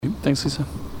Thanks, Lisa.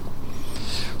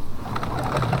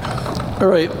 All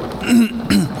right.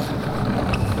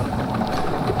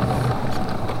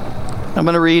 I'm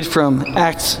going to read from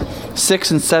Acts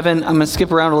 6 and 7. I'm going to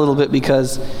skip around a little bit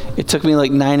because it took me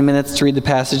like 9 minutes to read the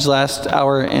passage last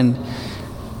hour, and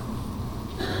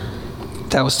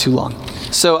that was too long.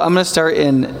 So I'm going to start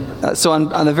on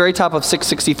the very top of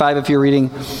 665, if you're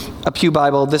reading a Pew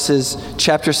Bible, this is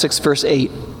chapter 6, verse 8.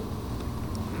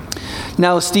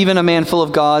 Now Stephen, a man full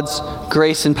of God's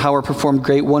grace and power, performed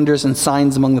great wonders and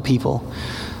signs among the people.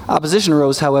 Opposition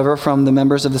arose, however, from the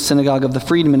members of the synagogue of the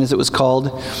freedmen, as it was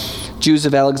called, Jews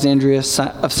of Alexandria,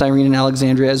 of Cyrene and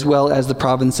Alexandria, as well as the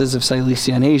provinces of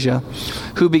Cilicia and Asia,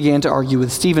 who began to argue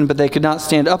with Stephen, but they could not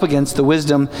stand up against the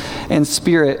wisdom and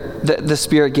spirit that the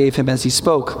Spirit gave him as he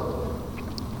spoke.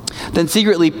 Then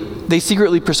they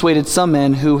secretly persuaded some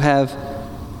men who have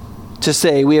to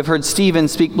say, "We have heard Stephen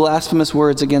speak blasphemous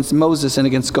words against Moses and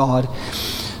against God."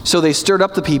 So they stirred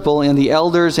up the people and the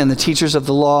elders and the teachers of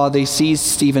the law. They seized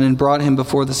Stephen and brought him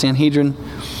before the Sanhedrin.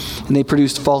 And they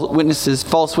produced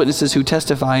false witnesses who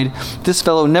testified, "This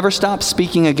fellow never stops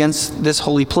speaking against this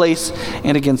holy place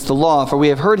and against the law. For we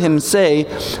have heard him say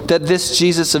that this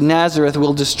Jesus of Nazareth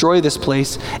will destroy this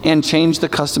place and change the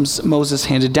customs Moses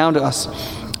handed down to us."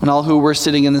 And all who were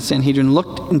sitting in the Sanhedrin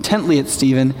looked intently at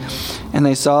Stephen, and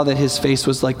they saw that his face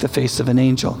was like the face of an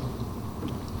angel.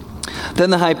 Then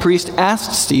the high priest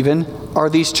asked Stephen, "Are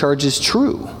these charges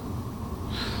true?"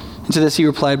 And to this he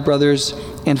replied, "Brothers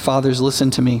and fathers,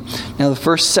 listen to me." Now the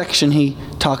first section he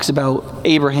talks about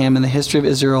Abraham and the history of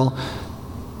Israel,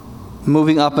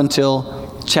 moving up until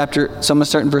so I'm going to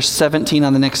start in verse 17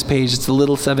 on the next page. It's the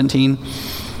little 17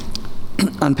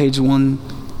 on page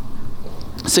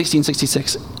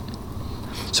 1666.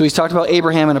 So he's talked about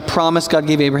Abraham and a promise God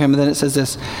gave Abraham, and then it says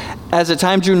this: "As the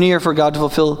time drew near for God to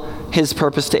fulfill his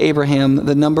purpose to Abraham,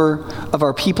 the number of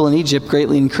our people in Egypt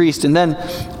greatly increased. And then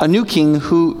a new king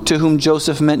to whom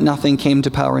Joseph meant nothing came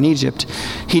to power in Egypt.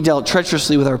 He dealt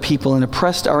treacherously with our people and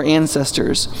oppressed our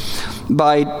ancestors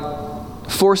by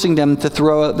forcing them to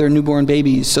throw out their newborn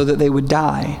babies so that they would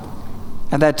die.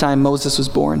 At that time, Moses was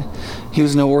born. He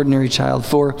was no ordinary child.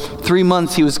 For 3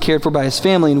 months he was cared for by his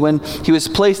family, and when he was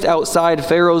placed outside,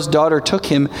 Pharaoh's daughter took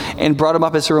him and brought him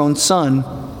up as her own son.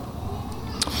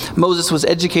 Moses was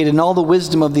educated in all the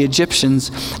wisdom of the Egyptians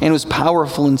and was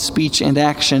powerful in speech and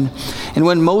action. And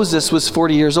when Moses was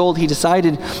 40 years old, he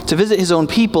decided to visit his own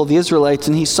people, the Israelites,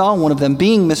 and he saw one of them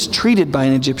being mistreated by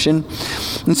an Egyptian.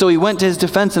 And so he went to his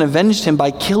defense and avenged him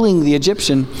by killing the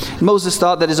Egyptian. Moses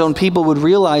thought that his own people would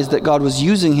realize that God was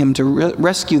using him to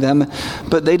rescue them,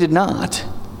 but they did not.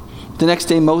 The next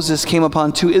day Moses came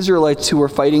upon 2 Israelites who were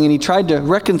fighting, and he tried to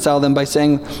reconcile them by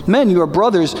saying, "Men, you are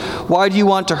brothers. Why do you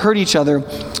want to hurt each other?"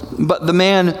 But the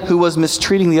man who was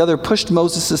mistreating the other pushed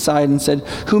Moses aside and said,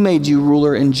 "Who made you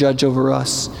ruler and judge over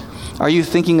us? Are you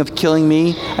thinking of killing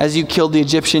me as you killed the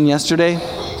Egyptian yesterday?"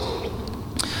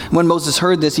 When Moses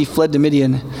heard this, he fled to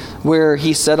Midian, where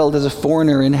he settled as a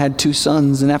foreigner and had 2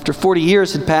 sons. And after 40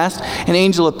 years had passed, an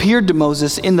angel appeared to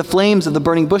Moses in the flames of the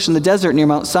burning bush in the desert near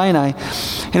Mount Sinai.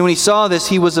 And when he saw this,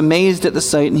 he was amazed at the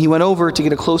sight, and he went over to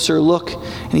get a closer look.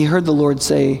 And he heard the Lord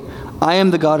say, "I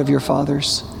am the God of your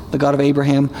fathers, the God of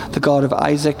Abraham, the God of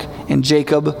Isaac and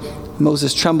Jacob."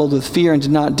 Moses trembled with fear and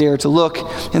did not dare to look.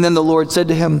 And then the Lord said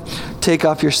to him, "Take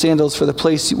off your sandals, for the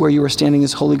place where you are standing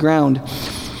is holy ground.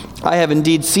 I have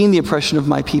indeed seen the oppression of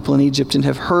my people in Egypt and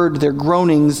have heard their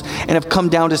groanings and have come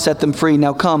down to set them free.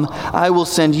 Now come, I will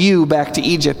send you back to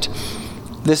Egypt."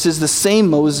 This is the same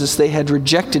Moses they had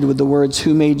rejected with the words,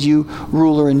 "Who made you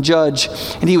ruler and judge?"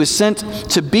 And he was sent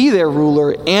to be their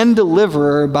ruler and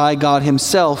deliverer by God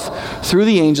himself through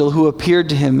the angel who appeared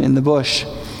to him in the bush.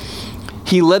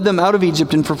 He led them out of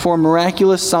Egypt and performed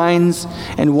miraculous signs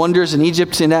and wonders in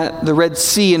Egypt and at the Red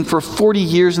Sea and for 40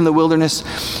 years in the wilderness.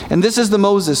 And this is the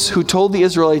Moses who told the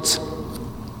Israelites,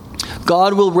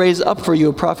 "God will raise up for you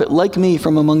a prophet like me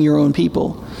from among your own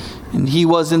people." And he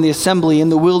was in the assembly in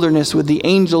the wilderness with the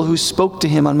angel who spoke to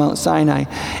him on Mount Sinai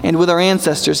and with our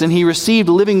ancestors. And he received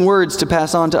living words to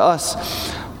pass on to us.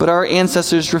 But our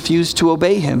ancestors refused to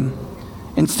obey him.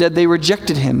 Instead, they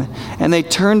rejected him, and they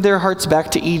turned their hearts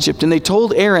back to Egypt. And they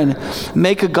told Aaron,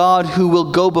 "Make a god who will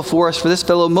go before us, for this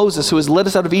fellow Moses, who has led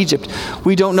us out of Egypt,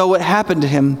 we don't know what happened to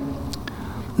him."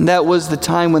 And that was the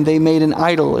time when they made an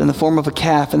idol in the form of a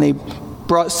calf, and they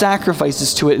brought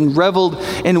sacrifices to it and reveled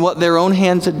in what their own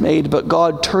hands had made. But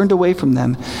God turned away from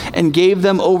them and gave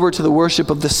them over to the worship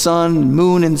of the sun,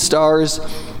 moon, and stars.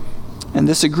 And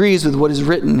this agrees with what is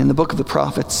written in the book of the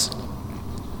prophets.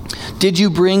 "Did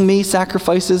you bring me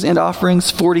sacrifices and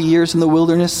offerings 40 years in the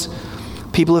wilderness,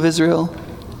 people of Israel?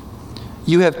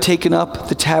 You have taken up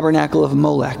the tabernacle of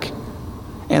Molech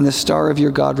and the star of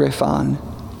your god Rephan,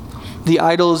 the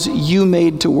idols you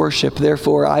made to worship.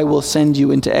 Therefore, I will send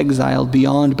you into exile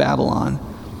beyond Babylon.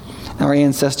 Our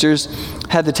ancestors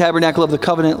had the tabernacle of the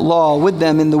covenant law with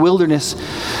them in the wilderness.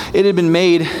 It had been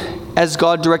made as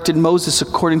God directed Moses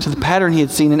according to the pattern he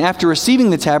had seen. And after receiving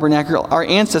the tabernacle, our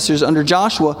ancestors under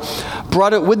Joshua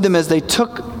brought it with them as they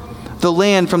took the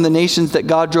land from the nations that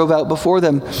God drove out before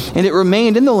them. And it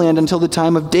remained in the land until the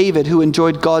time of David, who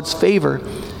enjoyed God's favor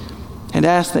and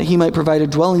asked that he might provide a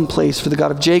dwelling place for the God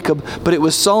of Jacob. But it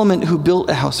was Solomon who built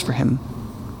a house for him.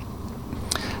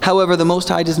 However, the Most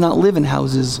High does not live in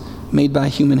houses made by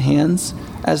human hands,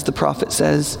 as the prophet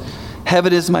says,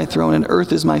 "Heaven is my throne and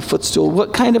earth is my footstool.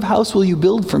 What kind of house will you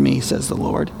build for me, says the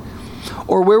Lord?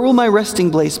 Or where will my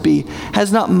resting place be?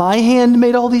 Has not my hand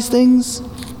made all these things?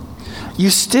 You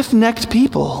stiff-necked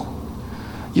people,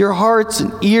 your hearts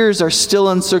and ears are still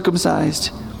uncircumcised.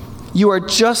 You are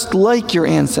just like your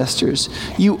ancestors.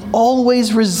 You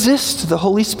always resist the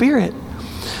Holy Spirit.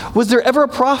 Was there ever a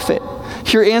prophet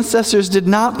your ancestors did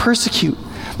not persecute?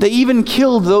 They even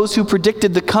killed those who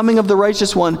predicted the coming of the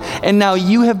righteous one, and now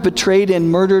you have betrayed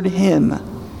and murdered him.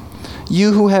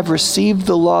 You who have received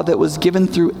the law that was given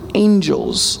through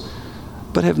angels,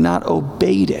 but have not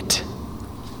obeyed it."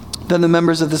 Then the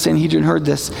members of the Sanhedrin heard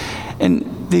this, and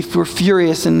they were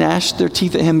furious and gnashed their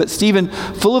teeth at him. But Stephen,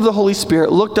 full of the Holy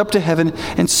Spirit, looked up to heaven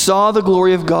and saw the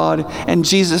glory of God and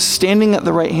Jesus standing at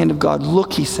the right hand of God.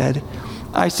 "Look," he said,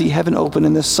 "I see heaven open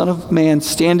and the Son of Man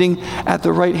standing at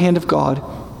the right hand of God."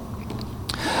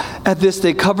 At this,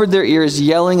 they covered their ears,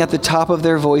 yelling at the top of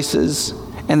their voices,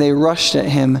 and they rushed at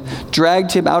him,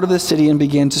 dragged him out of the city, and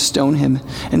began to stone him.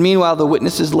 And meanwhile, the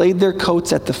witnesses laid their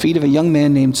coats at the feet of a young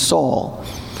man named Saul.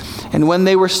 And when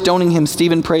they were stoning him,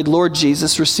 Stephen prayed, "Lord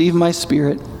Jesus, receive my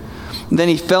spirit." And then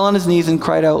he fell on his knees and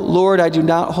cried out, Lord, do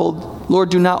not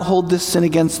hold this sin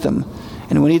against them."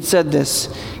 And when he'd said this,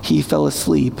 he fell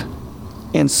asleep.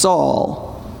 And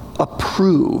Saul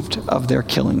approved of their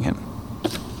killing him.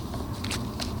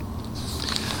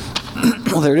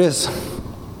 Well, there it is.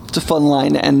 It's a fun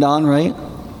line to end on, right?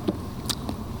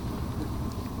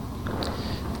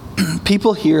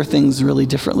 People hear things really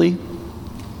differently.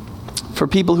 For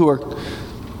people who are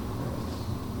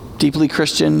deeply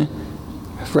Christian,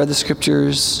 have read the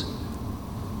scriptures,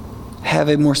 have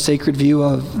a more sacred view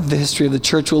of the history of the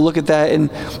church, we'll look at that. And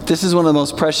this is one of the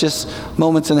most precious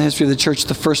moments in the history of the church,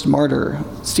 the first martyr.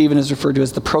 Stephen is referred to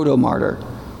as the proto-martyr.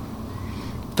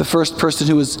 The first person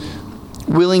who was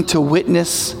willing to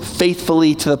witness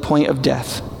faithfully to the point of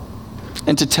death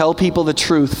and to tell people the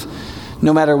truth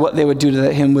no matter what they would do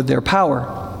to him with their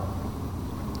power.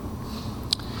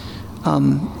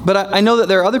 But I know that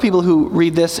there are other people who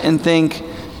read this and think,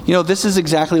 this is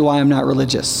exactly why I'm not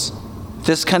religious.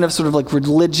 This kind of sort of like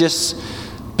religious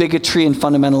bigotry and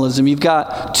fundamentalism. You've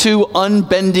got two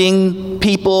unbending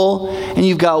people, and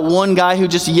you've got one guy who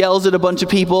just yells at a bunch of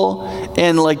people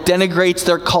and like denigrates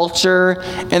their culture,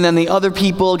 and then the other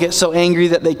people get so angry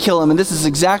that they kill him. And this is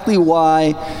exactly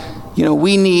why,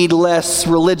 we need less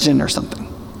religion or something.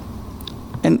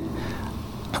 And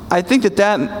I think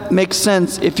that makes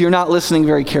sense if you're not listening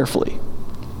very carefully.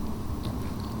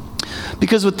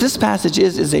 Because what this passage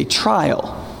is a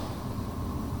trial.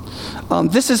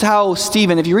 This is how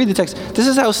Stephen, if you read the text, this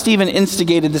is how Stephen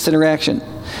instigated this interaction.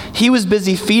 He was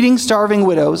busy feeding starving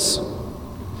widows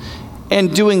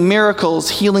and doing miracles,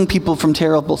 healing people from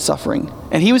terrible suffering.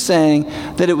 And he was saying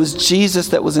that it was Jesus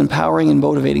that was empowering and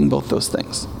motivating both those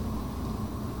things.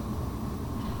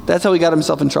 That's how he got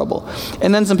himself in trouble.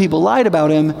 And then some people lied about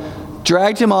him,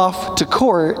 dragged him off to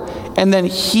court, and then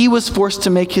he was forced to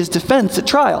make his defense at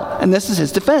trial. And this is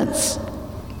his defense.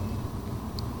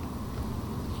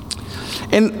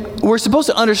 And we're supposed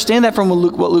to understand that from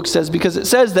what Luke says, because it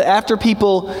says that after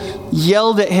people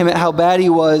yelled at him at how bad he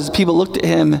was, people looked at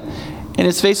him, and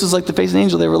his face was like the face of an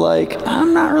angel. They were like,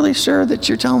 I'm not really sure that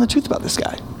you're telling the truth about this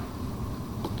guy.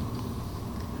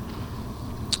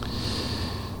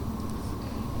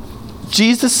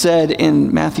 Jesus said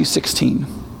in Matthew 16,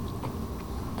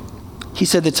 he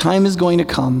said, the time is going to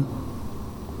come.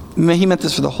 He meant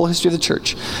this for the whole history of the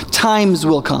church. Times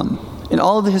will come in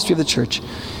all of the history of the church.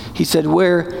 He said,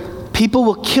 where people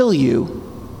will kill you,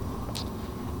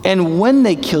 and when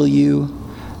they kill you,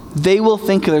 they will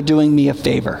think they're doing me a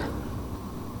favor.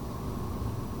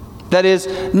 That is,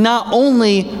 not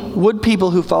only would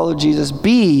people who follow Jesus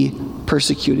be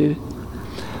persecuted,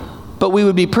 but we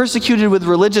would be persecuted with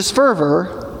religious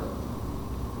fervor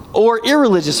or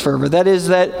irreligious fervor. That is,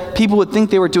 that people would think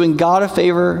they were doing God a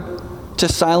favor to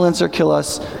silence or kill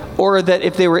us, or that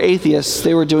if they were atheists,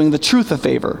 they were doing the truth a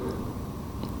favor.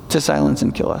 to silence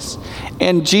and kill us.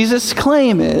 And Jesus'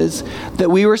 claim is that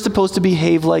we were supposed to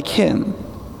behave like him,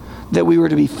 that we were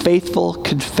to be faithful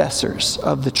confessors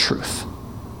of the truth.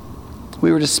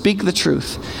 We were to speak the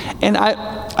truth. And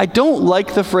I don't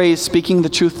like the phrase speaking the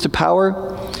truth to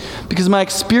power, because my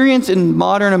experience in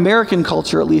modern American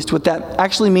culture, at least, what that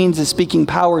actually means is speaking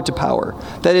power to power.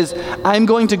 That is, I'm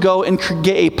going to go and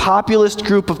get a populist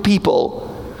group of people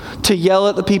to yell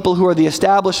at the people who are the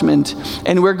establishment,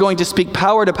 and we're going to speak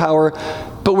power to power,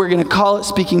 but we're going to call it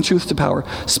speaking truth to power.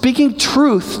 Speaking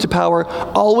truth to power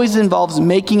always involves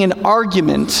making an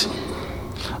argument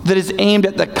that is aimed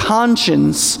at the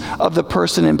conscience of the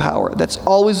person in power. That's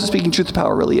always what speaking truth to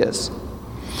power really is.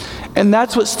 And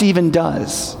that's what Stephen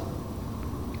does.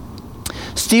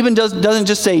 Stephen doesn't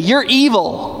just say, you're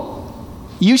evil,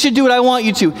 you should do what I want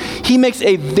you to. He makes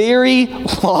a very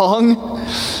long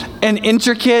and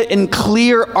intricate and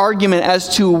clear argument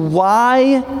as to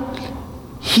why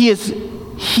he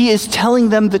is telling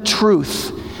them the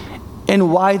truth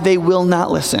and why they will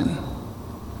not listen.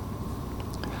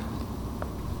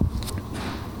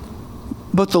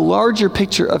 But the larger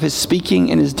picture of his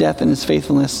speaking and his death and his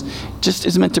faithfulness just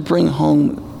is meant to bring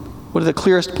home one of the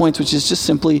clearest points, which is just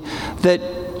simply that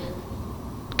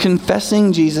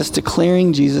confessing Jesus,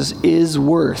 declaring Jesus, is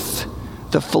worth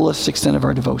the fullest extent of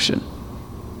our devotion.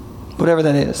 Whatever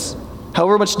that is.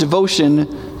 However much devotion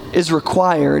is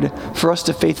required for us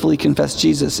to faithfully confess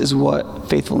Jesus is what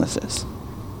faithfulness is.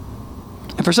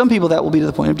 And for some people, that will be to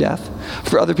the point of death.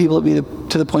 For other people, it'll be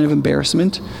to the point of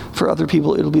embarrassment. For other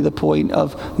people, it'll be the point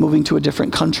of moving to a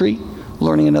different country,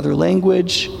 learning another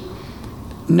language,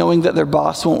 knowing that their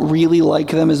boss won't really like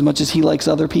them as much as he likes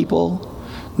other people,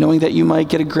 knowing that you might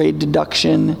get a grade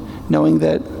deduction, knowing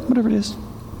that whatever it is,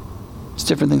 it's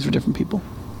different things for different people.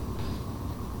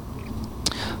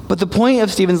 But the point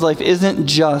of Stephen's life isn't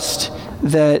just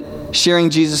that sharing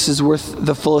Jesus is worth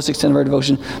the fullest extent of our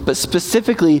devotion, but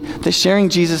specifically that sharing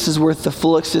Jesus is worth the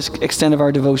fullest extent of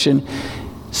our devotion,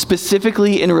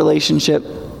 specifically in relationship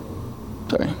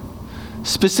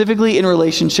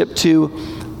to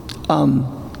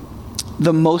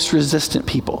the most resistant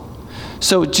people.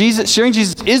 So sharing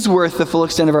Jesus is worth the full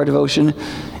extent of our devotion,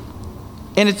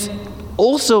 and it's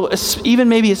also, even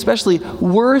maybe especially,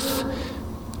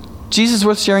 Jesus is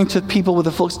worth sharing to people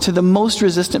to the most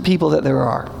resistant people that there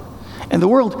are. And the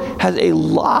world has a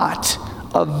lot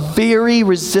of very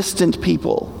resistant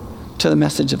people to the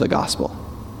message of the gospel.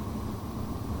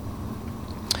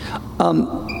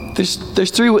 There's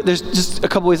just a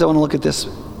couple ways I want to look at this.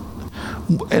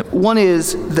 One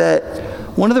is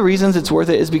that one of the reasons it's worth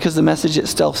it is because the message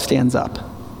itself stands up.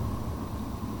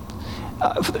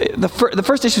 The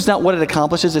first issue is not what it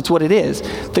accomplishes, it's what it is.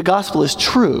 The gospel is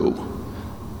true.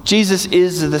 Jesus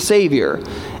is the Savior.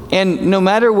 And no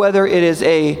matter whether it is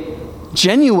a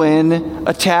genuine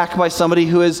attack by somebody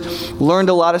who has learned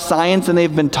a lot of science and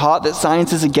they've been taught that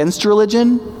science is against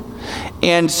religion,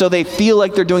 and so they feel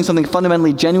like they're doing something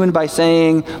fundamentally genuine by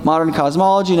saying modern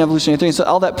cosmology and evolutionary theory, so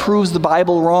all that proves the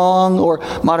Bible wrong, or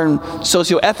modern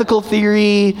socio-ethical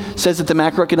theory says that the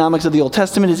macroeconomics of the Old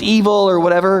Testament is evil, or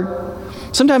whatever.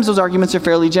 Sometimes those arguments are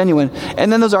fairly genuine.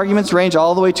 And then those arguments range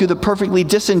all the way to the perfectly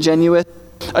disingenuous,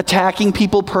 attacking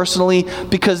people personally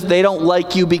because they don't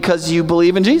like you because you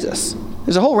believe in Jesus.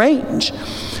 There's a whole range.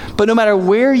 But no matter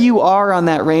where you are on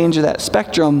that range or that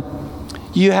spectrum,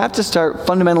 you have to start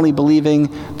fundamentally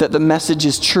believing that the message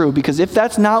is true, because if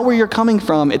that's not where you're coming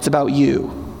from, it's about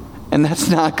you. And that's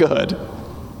not good.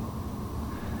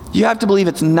 You have to believe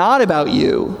it's not about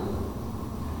you.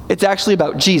 It's actually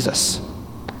about Jesus.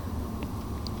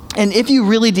 And if you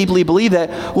really deeply believe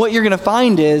that, what you're going to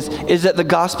find is that the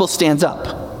gospel stands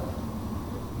up.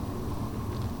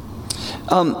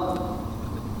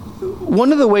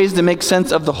 One of the ways to make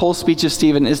sense of the whole speech of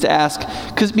Stephen is to ask,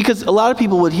 because a lot of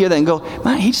people would hear that and go,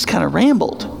 man, he just kind of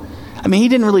rambled. I mean, he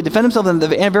didn't really defend himself. And at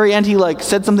the very end, he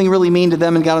said something really mean to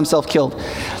them and got himself killed.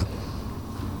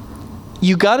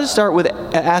 You got to start with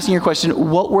asking your question,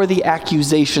 what were the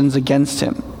accusations against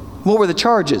him? What were the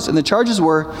charges? And the charges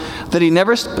were that he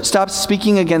never stopped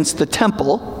speaking against the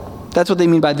temple. That's what they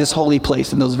mean by this holy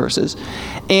place in those verses.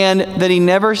 And that he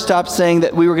never stopped saying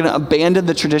that we were going to abandon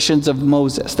the traditions of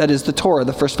Moses. That is the Torah,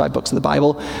 the first 5 books of the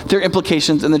Bible, their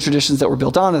implications and the traditions that were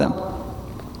built onto them.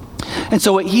 And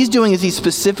so what he's doing is he's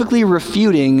specifically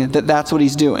refuting that that's what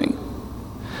he's doing.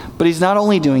 But he's not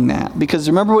only doing that, because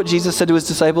remember what Jesus said to his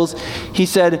disciples? He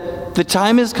said, the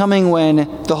time is coming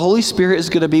when the Holy Spirit is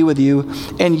going to be with you,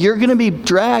 and you're going to be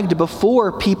dragged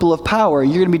before people of power.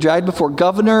 You're going to be dragged before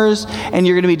governors, and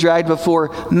you're going to be dragged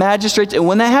before magistrates. And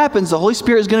when that happens, the Holy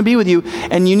Spirit is going to be with you,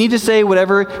 and you need to say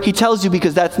whatever he tells you,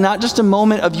 because that's not just a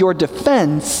moment of your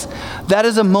defense. That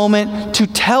is a moment to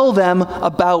tell them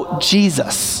about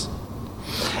Jesus.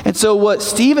 And so what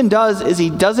Stephen does is he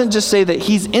doesn't just say that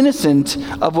he's innocent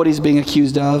of what he's being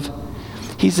accused of.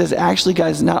 He says, actually,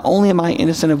 guys, not only am I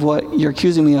innocent of what you're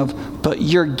accusing me of, but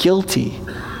you're guilty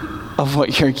of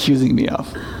what you're accusing me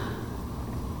of.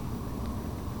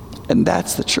 And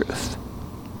that's the truth.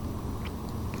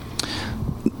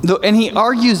 And he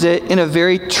argues it in a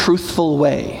very truthful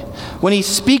way. When he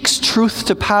speaks truth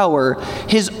to power,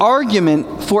 his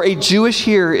argument for a Jewish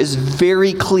hearer is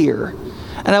very clear.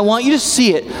 And I want you to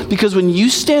see it, because when you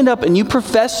stand up and you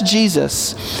profess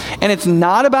Jesus, and it's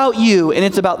not about you, and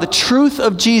it's about the truth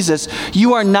of Jesus,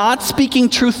 you are not speaking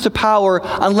truth to power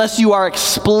unless you are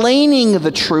explaining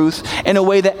the truth in a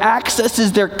way that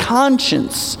accesses their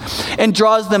conscience and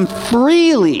draws them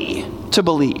freely to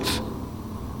believe.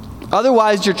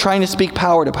 Otherwise, you're trying to speak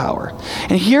power to power.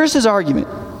 And here's his argument.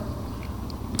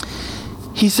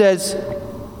 He says,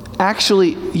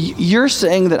 actually, you're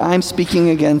saying that I'm speaking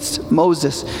against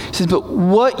Moses. He says, but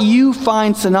what you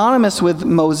find synonymous with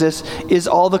Moses is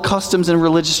all the customs and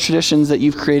religious traditions that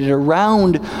you've created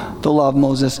around the law of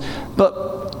Moses.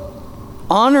 But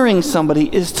honoring somebody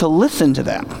is to listen to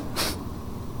them.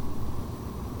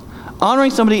 Honoring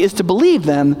somebody is to believe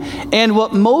them. And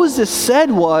what Moses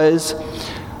said was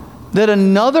that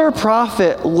another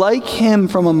prophet like him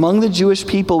from among the Jewish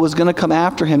people was going to come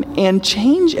after him and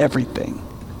change everything.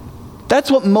 That's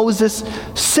what Moses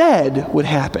said would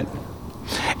happen.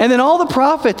 And then all the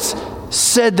prophets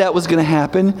said that was going to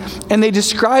happen, and they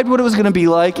described what it was going to be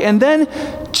like. And then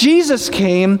Jesus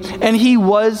came, and he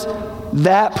was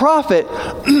that prophet.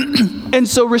 And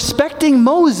so respecting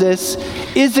Moses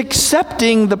is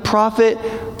accepting the prophet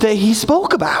that he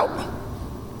spoke about.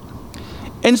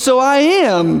 And so I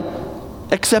am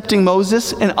accepting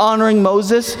Moses and honoring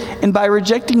Moses, and by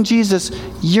rejecting Jesus,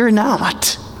 you're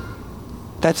not.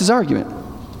 That's his argument.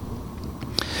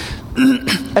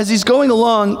 As he's going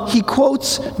along, he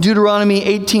quotes Deuteronomy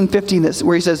 18:15,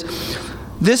 where he says,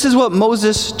 "This is what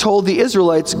Moses told the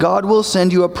Israelites, God will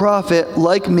send you a prophet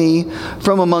like me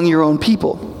from among your own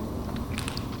people."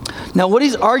 Now what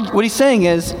he's saying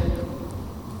is,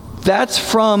 that's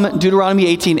from Deuteronomy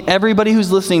 18. Everybody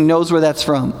who's listening knows where that's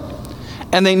from.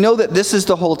 And they know that this is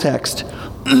the whole text.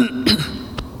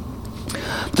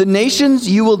 The nations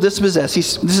you will dispossess.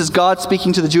 This is God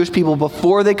speaking to the Jewish people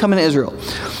before they come into Israel.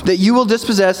 That you will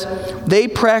dispossess, they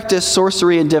practice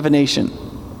sorcery and divination.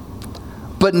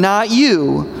 But not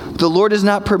you. The Lord has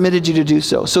not permitted you to do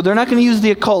so. So they're not going to use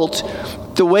the occult.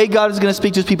 The way God is going to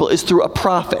speak to his people is through a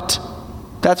prophet.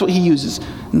 That's what he uses.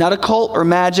 Not a cult or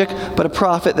magic, but a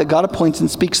prophet that God appoints and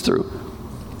speaks through.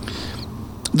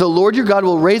 The Lord your God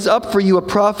will raise up for you a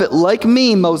prophet like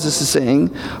me, Moses is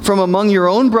saying, from among your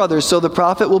own brothers. So the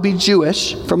prophet will be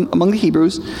Jewish from among the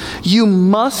Hebrews. You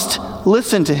must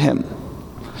listen to him.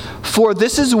 For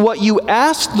this is what you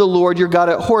asked the Lord your God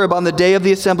at Horeb on the day of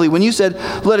the assembly, when you said,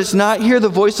 let us not hear the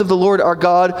voice of the Lord our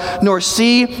God, nor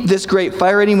see this great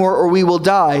fire anymore, or we will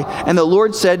die. And the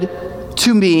Lord said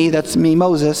to me, that's me,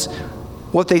 Moses,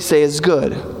 what they say is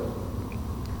good.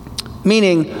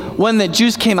 Meaning, when the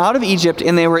Jews came out of Egypt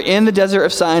and they were in the desert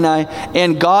of Sinai,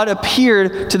 and God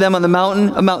appeared to them on the mountain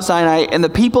of Mount Sinai, and the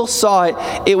people saw it,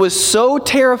 it was so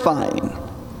terrifying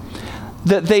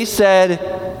that they said,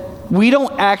 we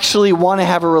don't actually want to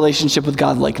have a relationship with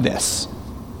God like this.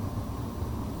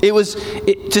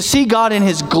 To see God in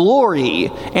his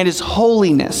glory and his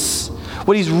holiness,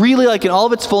 what he's really like in all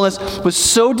of its fullness, was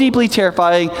so deeply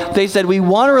terrifying. They said, we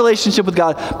want a relationship with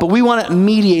God, but we want it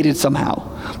mediated somehow,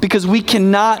 because we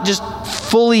cannot just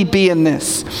fully be in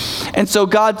this. And so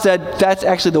God said, that's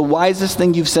actually the wisest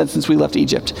thing you've said since we left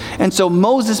Egypt. And so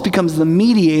Moses becomes the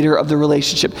mediator of the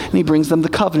relationship, and he brings them the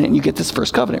covenant, and you get this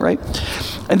first covenant, right?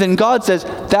 And then God says,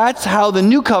 that's how the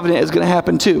new covenant is going to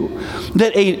happen too.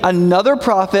 That another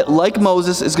prophet like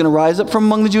Moses is going to rise up from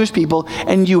among the Jewish people,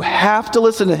 and you have to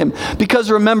listen to him. Because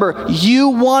remember, you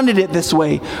wanted it this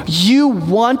way. You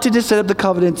wanted to set up the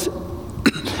covenants,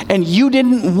 and you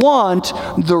didn't want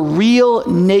the real,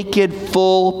 naked,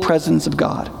 full presence of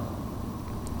God.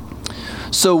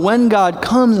 So when God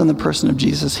comes in the person of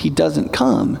Jesus, he doesn't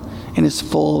come in his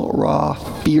full, raw,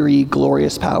 fiery,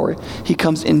 glorious power. He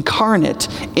comes incarnate,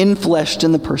 infleshed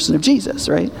in the person of Jesus,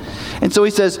 right? And so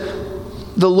he says,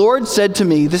 The Lord said to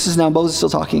me, this is now Moses still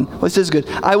talking. Well, this is good.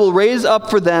 I will raise up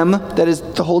for them, that is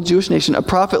the whole Jewish nation, a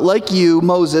prophet like you,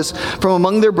 Moses, from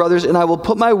among their brothers, and I will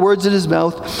put my words in his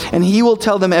mouth, and he will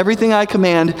tell them everything I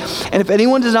command. And if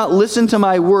anyone does not listen to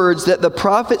my words that the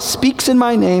prophet speaks in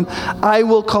my name, I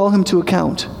will call him to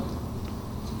account.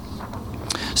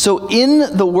 So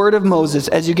in the word of Moses,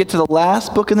 as you get to the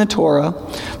last book in the Torah,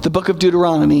 the book of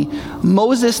Deuteronomy,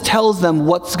 Moses tells them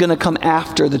what's going to come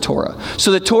after the Torah.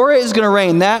 So the Torah is going to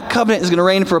reign. That covenant is going to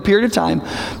reign for a period of time.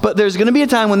 But there's going to be a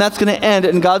time when that's going to end,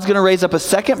 and God's going to raise up a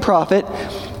second prophet,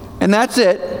 and that's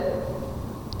it.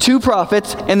 2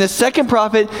 prophets, and the second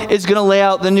prophet is going to lay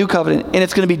out the new covenant. And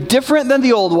it's going to be different than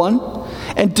the old one,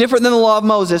 and different than the law of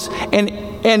Moses.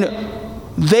 And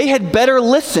they had better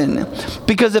listen,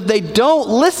 because if they don't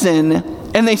listen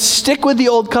and they stick with the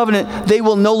old covenant, they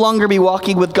will no longer be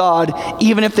walking with God,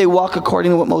 even if they walk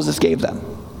according to what Moses gave them.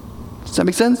 Does that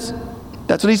make sense?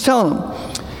 That's what he's telling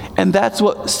them. And that's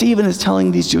what Stephen is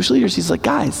telling these Jewish leaders. He's like,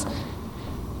 guys,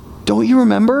 don't you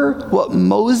remember what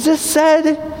Moses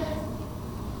said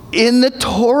in the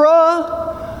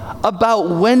Torah about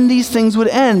when these things would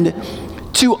end?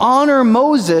 To honor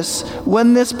Moses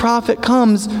when this prophet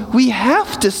comes, we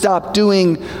have to stop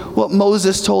doing what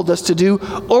Moses told us to do,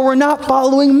 or we're not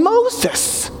following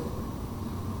Moses.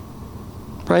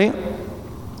 Right?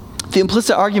 The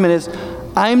implicit argument is,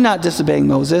 I'm not disobeying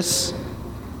Moses.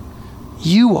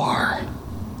 You are.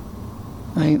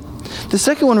 Right? The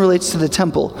second one relates to the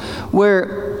temple,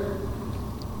 where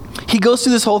he goes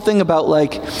through this whole thing about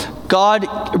like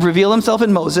God revealed himself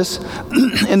in Moses,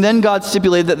 and then God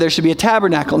stipulated that there should be a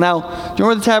tabernacle. Now, do you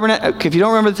remember the tabernacle? If you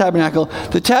don't remember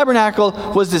the tabernacle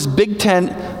was this big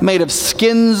tent made of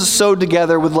skins sewed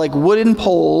together with like wooden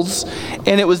poles,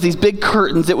 and it was these big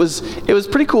curtains. It was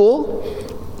pretty cool,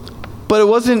 but it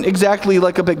wasn't exactly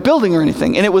like a big building or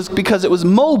anything. And it was because it was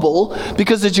mobile,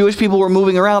 because the Jewish people were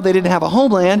moving around. They didn't have a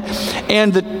homeland,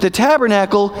 and the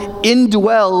tabernacle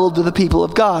indwelled the people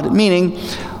of God, meaning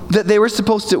that they were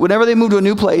supposed to, whenever they moved to a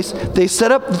new place, they set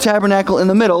up the tabernacle in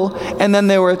the middle, and then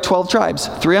there were 12 tribes,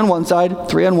 3 on one side,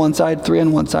 3 on one side, 3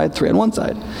 on one side, 3 on one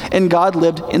side. And God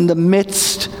lived in the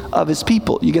midst of his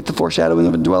people. You get the foreshadowing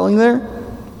of indwelling there?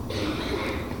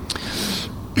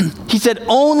 He said,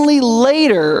 only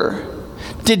later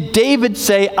did David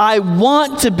say, I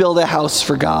want to build a house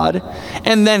for God,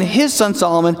 and then his son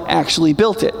Solomon actually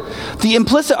built it. The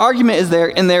implicit argument is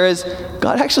there, and there is,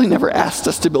 God actually never asked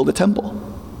us to build a temple.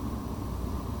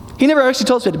 He never actually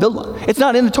told us we had to build one. It's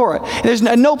not in the Torah. There's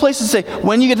no place to say,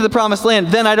 when you get to the promised land,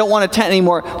 then I don't want a tent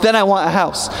anymore, then I want a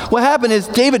house. What happened is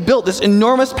David built this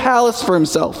enormous palace for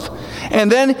himself.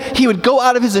 And then he would go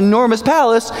out of his enormous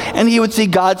palace and he would see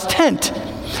God's tent.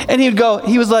 And he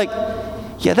was like,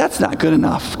 yeah, that's not good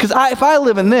enough. Because if I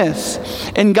live in this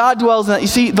and God dwells in that, you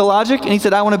see the logic? And he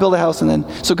said, I want to build a house. And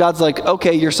then, so God's like,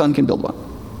 okay, your son can build one.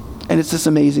 And it's this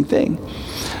amazing thing.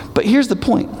 But here's the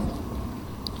point.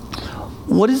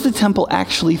 What is the temple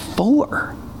actually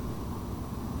for?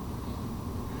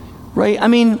 Right? I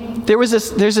mean, there's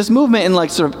this movement in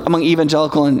like sort of among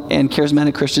evangelical and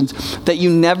charismatic Christians that you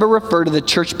never refer to the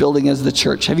church building as the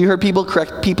church. Have you heard people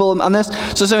correct people on this?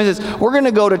 So somebody says, we're going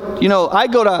to go to, I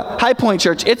go to High Point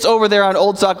Church. It's over there on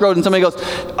Old Sauk Road. And somebody goes,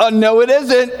 oh, no, it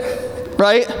isn't.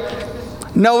 Right?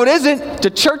 No, it isn't.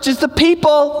 The church is the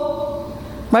people.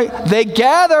 Right? They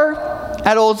gather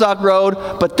at Old Sauk Road,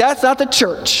 but that's not the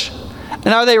church.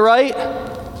 And are they right?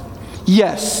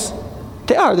 Yes,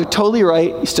 they are. They're totally right.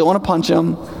 You still want to punch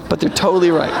them, but they're totally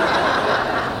right.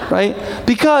 Right?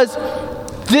 Because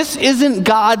this isn't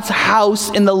God's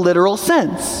house in the literal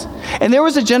sense. And there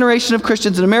was a generation of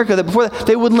Christians in America that before that,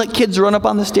 they wouldn't let kids run up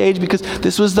on the stage because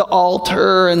this was the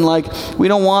altar and like, we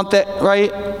don't want that,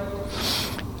 right?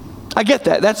 I get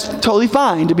that. That's totally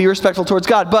fine to be respectful towards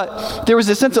God. But there was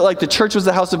a sense that like the church was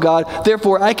the house of God.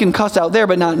 Therefore, I can cuss out there,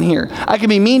 but not in here. I can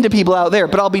be mean to people out there,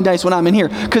 but I'll be nice when I'm in here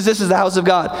because this is the house of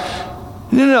God.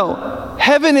 No.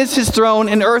 Heaven is his throne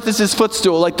and earth is his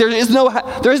footstool. Like there is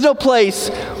no place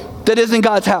that isn't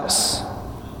God's house.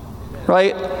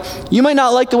 Right? You might not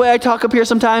like the way I talk up here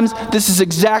sometimes. This is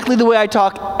exactly the way I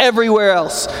talk everywhere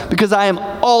else because I am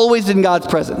always in God's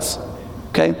presence.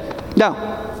 Okay?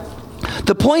 Now,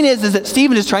 the point is that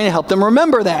Stephen is trying to help them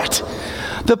remember that.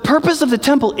 The purpose of the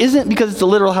temple isn't because it's the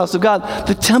literal house of God.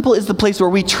 The temple is the place where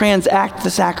we transact the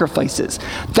sacrifices.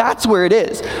 That's where it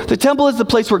is. The temple is the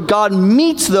place where God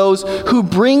meets those who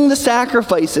bring the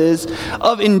sacrifices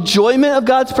of enjoyment of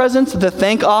God's presence, the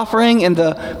thank offering and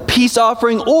the peace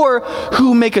offering, or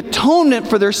who make atonement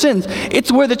for their sins.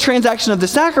 It's where the transaction of the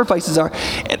sacrifices are.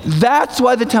 And that's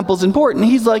why the temple's important.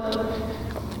 He's like,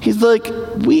 He's like,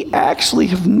 we actually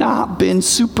have not been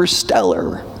super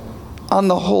stellar on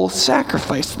the whole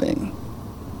sacrifice thing.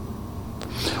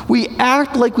 We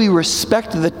act like we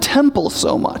respect the temple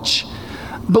so much,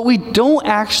 but we don't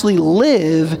actually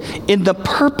live in the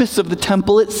purpose of the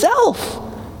temple itself.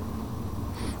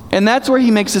 And that's where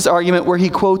he makes this argument where he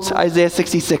quotes Isaiah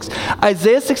 66.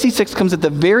 Isaiah 66 comes at the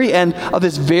very end of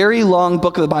this very long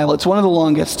book of the Bible. It's one of the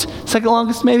longest, second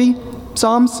longest maybe,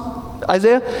 Psalms,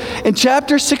 Isaiah. In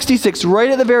chapter 66, right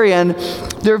at the very end,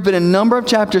 there have been a number of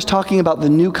chapters talking about the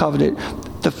new covenant,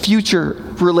 the future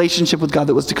relationship with God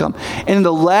that was to come. And in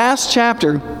the last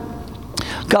chapter,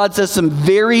 God says some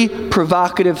very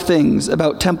provocative things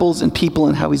about temples and people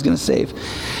and how he's going to save.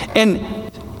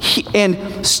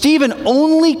 And Stephen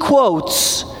only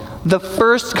quotes the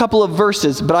first couple of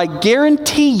verses, but I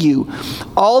guarantee you,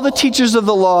 all the teachers of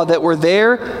the law that were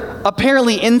there,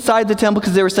 apparently inside the temple,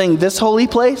 because they were saying this holy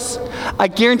place, I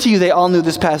guarantee you they all knew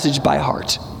this passage by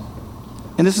heart.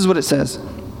 And this is what it says.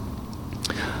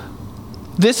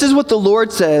 This is what the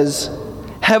Lord says,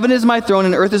 heaven is my throne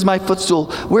and earth is my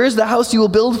footstool. Where is the house you will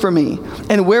build for me?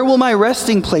 And where will my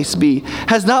resting place be?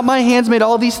 Has not my hands made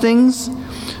all these things?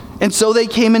 And so they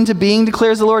came into being,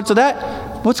 declares the Lord. So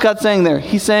what's God saying there?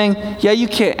 He's saying, yeah, you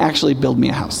can't actually build me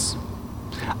a house.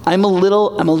 I'm a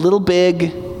little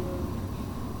big.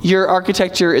 Your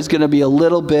architecture is going to be a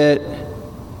little bit,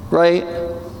 right?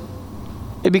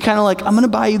 It'd be kind of like, I'm going to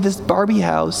buy you this Barbie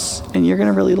house and you're going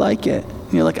to really like it.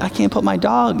 And you're like, I can't put my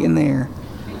dog in there,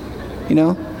 you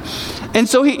know? And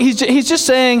so he's just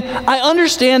saying, I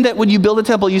understand that when you build a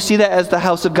temple, you see that as the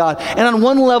house of God. And on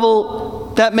one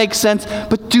level, that makes sense,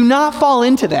 but do not fall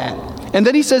into that. And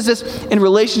then he says this in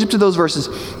relationship to those verses.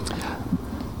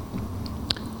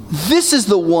 This is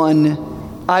the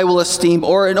one I will esteem,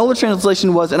 or an older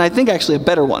translation was, and I think actually a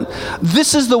better one,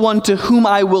 this is the one to whom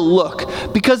I will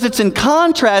look, because it's in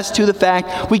contrast to the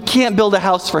fact we can't build a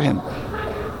house for him.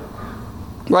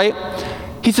 Right?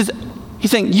 He's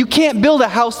saying, you can't build a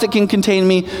house that can contain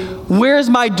me. Where's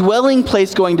my dwelling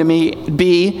place going to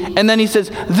be? And then he says,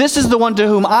 this is the one to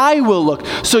whom I will look.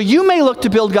 So you may look to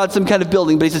build God some kind of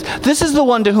building, but he says, this is the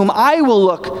one to whom I will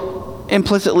look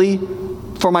implicitly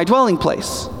for my dwelling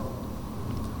place.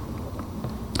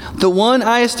 The one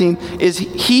I esteem is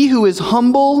he who is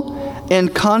humble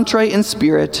and contrite in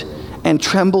spirit and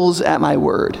trembles at my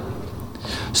word.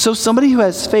 So somebody who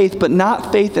has faith, but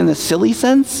not faith in the silly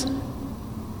sense,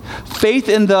 faith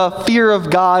in the fear of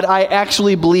God, I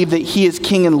actually believe that he is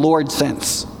King and Lord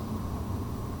sense.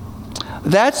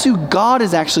 That's who God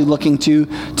is actually looking to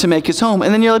make his home.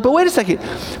 And then you're like, but wait a second.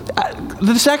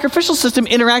 The sacrificial system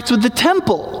interacts with the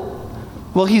temple.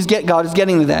 Well, God is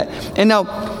getting to that. And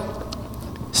now,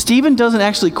 Stephen doesn't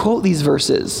actually quote these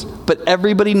verses, but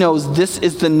everybody knows this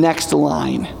is the next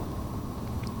line.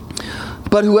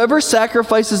 But whoever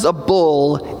sacrifices a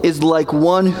bull is like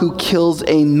one who kills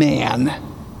a man.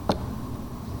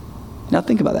 Now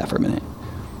think about that for a minute.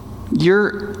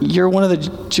 You're one of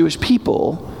the Jewish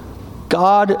people.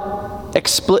 God,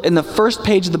 in the first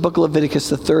page of the book of Leviticus,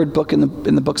 the third book in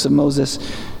the books of Moses,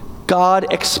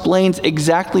 God explains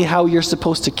exactly how you're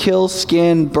supposed to kill,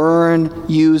 skin, burn,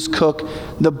 use, cook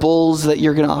the bulls that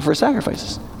you're going to offer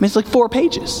sacrifices. I mean, it's like 4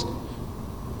 pages.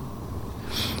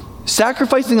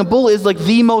 Sacrificing a bull is like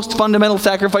the most fundamental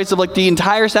sacrifice of like the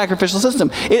entire sacrificial system.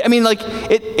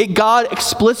 God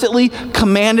explicitly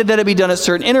commanded that it be done at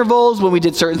certain intervals when we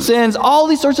did certain sins, all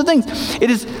these sorts of things.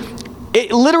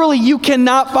 It literally, you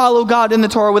cannot follow God in the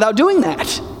Torah without doing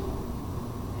that.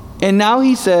 And now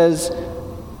he says,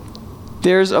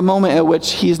 there's a moment at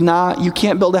which you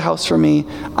can't build a house for me.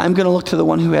 I'm going to look to the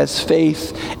one who has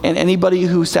faith, and anybody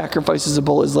who sacrifices a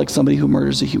bull is like somebody who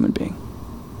murders a human being.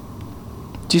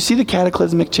 Do you see the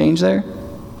cataclysmic change there?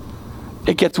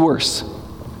 It gets worse.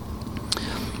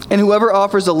 And whoever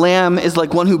offers a lamb is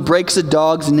like one who breaks a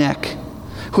dog's neck.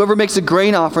 Whoever makes a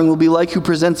grain offering will be like who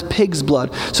presents pig's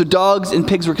blood. So dogs and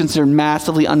pigs were considered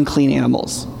massively unclean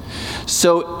animals.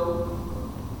 So,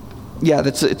 yeah,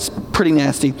 it's pretty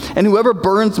nasty. And whoever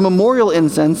burns memorial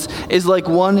incense is like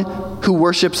one who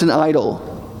worships an idol.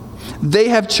 They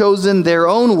have chosen their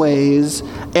own ways,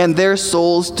 and their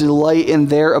souls delight in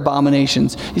their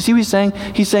abominations. You see what he's saying?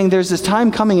 He's saying there's this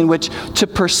time coming in which to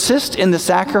persist in the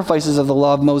sacrifices of the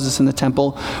law of Moses in the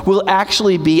temple will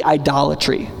actually be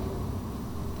idolatry.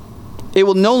 It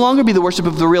will no longer be the worship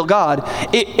of the real God.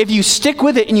 If you stick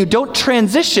with it and you don't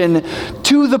transition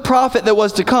to the prophet that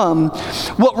was to come,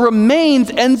 what remains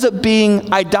ends up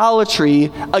being idolatry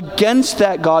against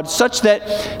that God, such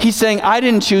that he's saying, I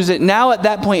didn't choose it. Now at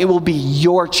that point, it will be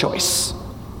your choice.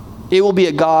 It will be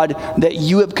a God that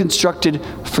you have constructed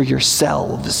for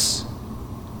yourselves.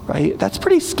 right? That's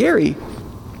pretty scary.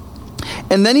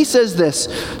 And then he says this,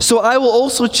 so I will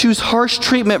also choose harsh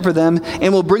treatment for them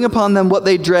and will bring upon them what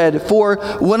they dread. For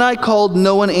when I called,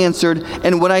 no one answered,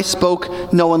 and when I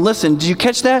spoke, no one listened. Did you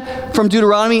catch that from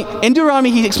Deuteronomy? In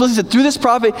Deuteronomy, he explicitly said through this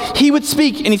prophet, he would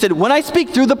speak. And he said, when I speak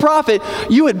through the prophet,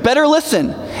 you had better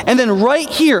listen. And then right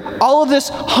here, all of this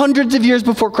hundreds of years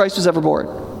before Christ was ever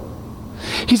born.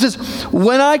 He says,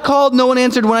 when I called, no one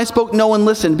answered. When I spoke, no one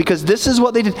listened. Because this is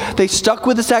what they did. They stuck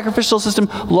with the sacrificial system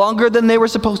longer than they were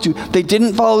supposed to. They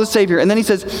didn't follow the Savior. And then he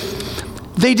says,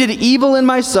 they did evil in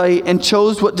my sight and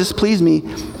chose what displeased me.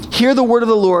 Hear the word of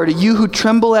the Lord, you who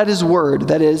tremble at his word.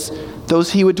 That is,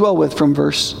 those he would dwell with, from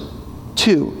verse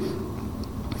 2.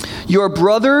 Your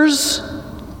brothers,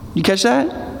 you catch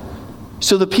that?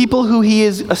 So the people who he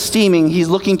is esteeming, he's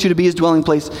looking to be his dwelling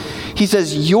place. He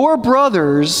says, your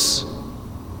brothers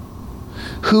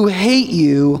who hate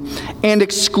you and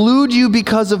exclude you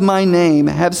because of my name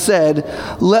have said,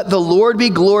 let the Lord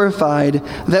be glorified,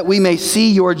 that we may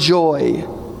see your joy.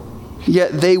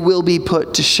 Yet they will be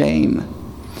put to shame.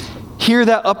 Hear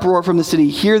that uproar from the city.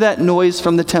 Hear that noise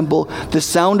from the temple. The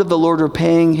sound of the Lord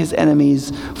repaying his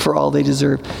enemies for all they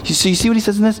deserve. So you see what he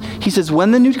says in this? He says, when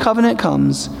the new covenant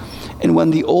comes, and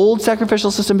when the old sacrificial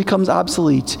system becomes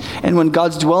obsolete, and when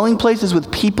God's dwelling place is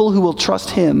with people who will trust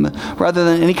him rather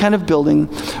than any kind of building,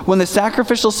 when the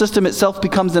sacrificial system itself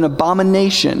becomes an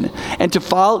abomination, and to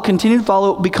continue to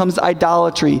follow it becomes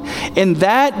idolatry, in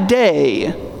that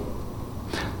day,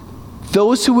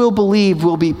 those who will believe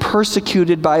will be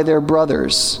persecuted by their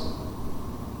brothers.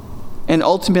 And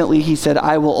ultimately, he said,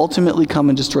 I will ultimately come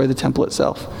and destroy the temple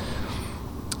itself.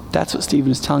 That's what Stephen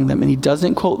is telling them. And he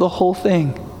doesn't quote the whole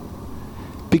thing,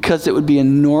 because it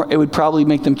would probably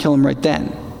make them kill him right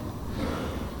then.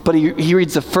 But he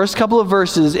reads the first couple of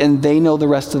verses and they know the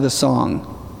rest of the song.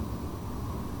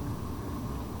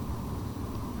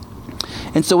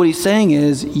 And so what he's saying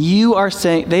is,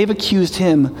 they've accused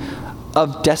him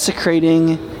of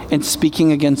desecrating and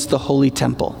speaking against the holy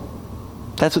temple.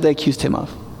 That's what they accused him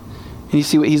of. And you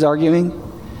see what he's arguing?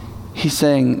 He's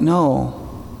saying,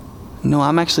 no,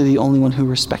 I'm actually the only one who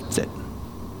respects it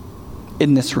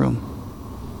in this room.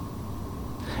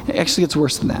 It actually gets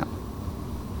worse than that.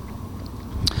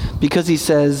 Because he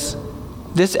says,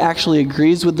 this actually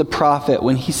agrees with the prophet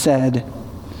when he said,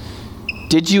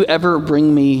 did you ever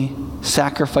bring me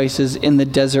sacrifices in the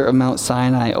desert of Mount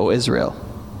Sinai, O Israel?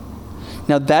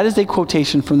 Now that is a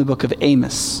quotation from the book of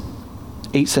Amos,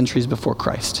 8 centuries before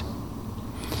Christ.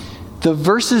 The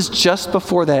verses just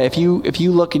before that, if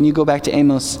you look and you go back to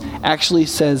Amos, actually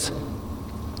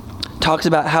talks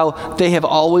about how they have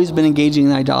always been engaging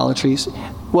in idolatries.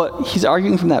 What he's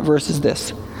arguing from that verse is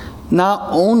this: not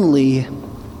only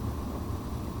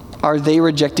are they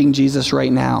rejecting Jesus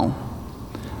right now,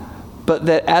 but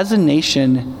that as a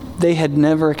nation, they had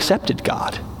never accepted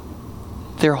God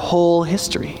their whole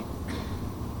history.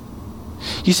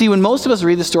 You see, when most of us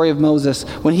read the story of Moses,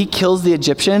 when he kills the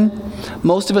Egyptian,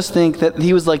 most of us think that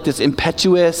he was like this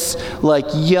impetuous, like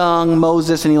young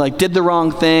Moses, and he did the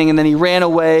wrong thing, and then he ran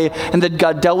away, and then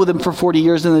God dealt with him for 40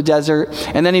 years in the desert,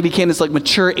 and then he became this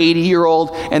mature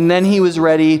 80-year-old, and then he was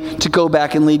ready to go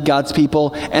back and lead God's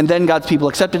people, and then God's people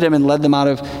accepted him and led them out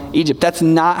of Egypt. That's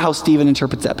not how Stephen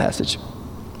interprets that passage.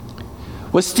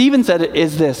 What Stephen said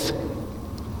is this.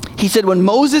 He said, when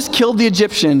Moses killed the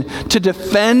Egyptian to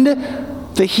defend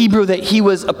the Hebrew that he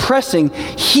was oppressing,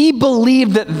 he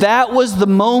believed that was the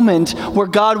moment where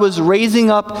God was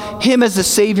raising up him as the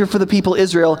Savior for the people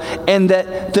Israel, and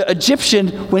that the Egyptian,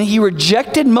 when he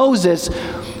rejected Moses,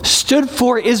 stood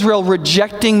for Israel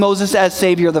rejecting Moses as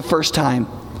Savior the first time.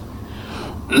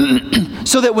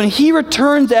 So that when he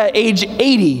returns at age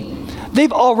 80,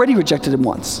 they've already rejected him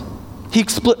once.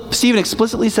 Stephen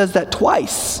explicitly says that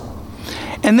twice.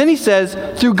 And then he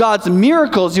says, through God's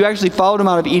miracles, you actually followed him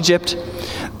out of Egypt,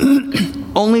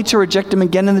 only to reject him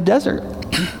again in the desert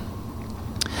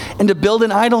and to build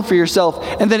an idol for yourself.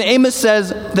 And then Amos says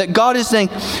that God is saying,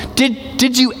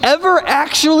 did you ever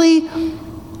actually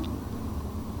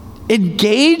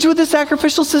engage with the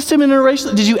sacrificial system in a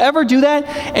relation? Did you ever do that?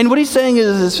 And what he's saying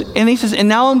is, and he says, and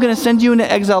now I'm going to send you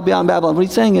into exile beyond Babylon. What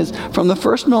he's saying is, from the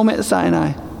first moment at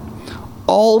Sinai,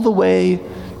 all the way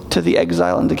to the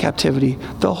exile into captivity,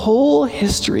 the whole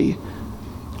history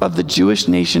of the Jewish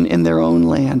nation in their own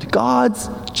land, God's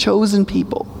chosen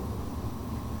people.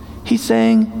 He's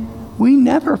saying, we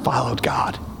never followed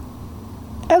God.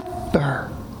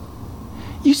 Ever.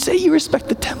 You say you respect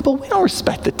the temple. We don't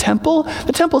respect the temple.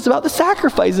 The temple is about the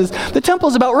sacrifices. The temple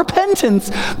is about repentance.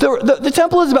 The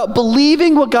temple is about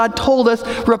believing what God told us,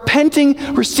 repenting,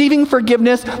 receiving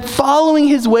forgiveness, following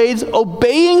his ways,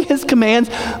 obeying his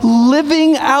commands,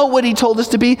 living out what he told us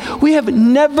to be. We have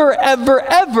never, ever,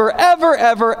 ever, ever,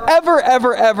 ever, ever,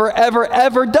 ever, ever, ever,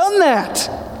 ever done that.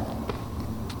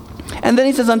 And then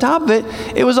he says on top of it,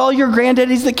 it was all your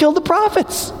granddaddies that killed the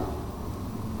prophets.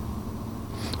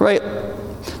 Right?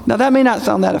 Now, that may not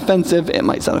sound that offensive. It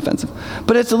might sound offensive.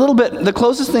 But it's a little bit, the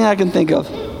closest thing I can think of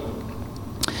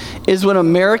is when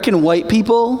American white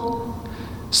people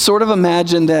sort of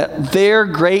imagine that their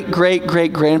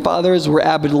great-great-great-grandfathers were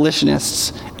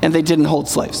abolitionists and they didn't hold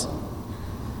slaves.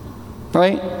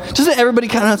 Right? Just that everybody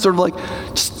kind of sort of like,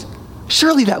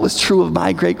 surely that was true of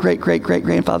my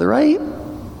great-great-great-great-grandfather, right?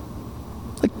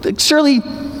 Like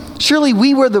surely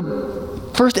we were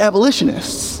the first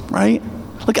abolitionists, right?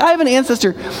 Like, I have an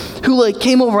ancestor who,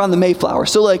 came over on the Mayflower.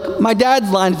 So, my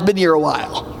dad's line has been here a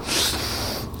while.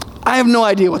 I have no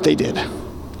idea what they did.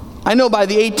 I know by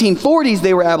the 1840s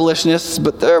they were abolitionists,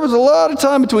 but there was a lot of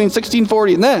time between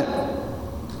 1640 and then.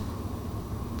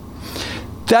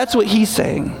 That's what he's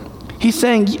saying. He's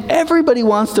saying everybody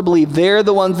wants to believe they're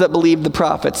the ones that believe the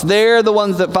prophets. They're the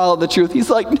ones that follow the truth. He's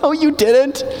like, no, you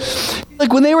didn't.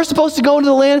 When they were supposed to go into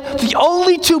the land, the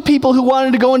only two people who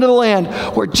wanted to go into the land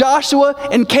were Joshua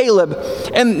and Caleb.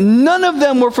 And none of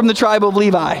them were from the tribe of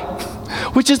Levi,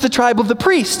 which is the tribe of the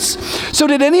priests. So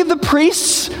did any of the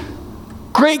priests,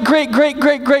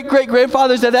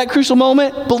 great-great-great-great-great-great-grandfathers at that crucial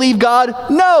moment believe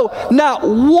God? No, not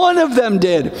one of them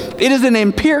did. It is an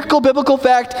empirical biblical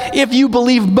fact if you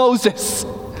believe Moses,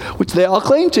 which they all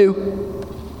claim to.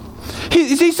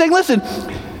 He's saying, listen,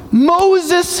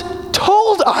 Moses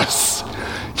told us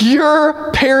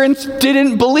your parents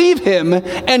didn't believe him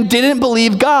and didn't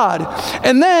believe God.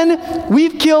 And then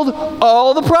we've killed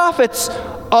all the prophets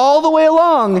all the way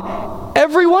along,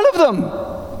 every one of them.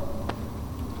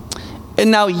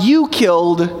 And now you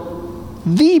killed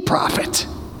the prophet,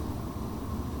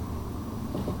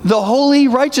 the holy,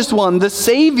 righteous one, the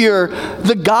Savior,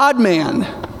 the God-man.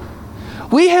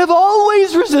 We have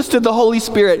always resisted the Holy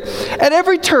Spirit. At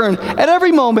every turn, at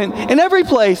every moment, in every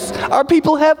place, our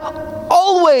people have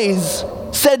always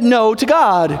said no to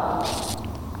God.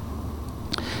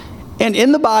 And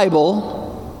in the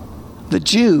Bible, the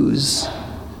Jews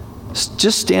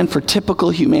just stand for typical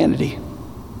humanity.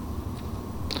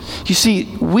 You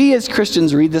see, we as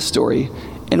Christians read this story,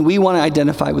 and we want to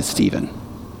identify with Stephen.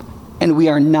 And we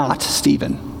are not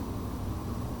Stephen.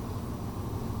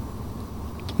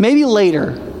 Maybe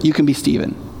later you can be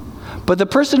Stephen. But the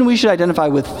person we should identify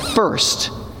with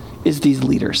first is these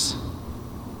leaders.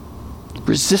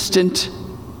 Resistant,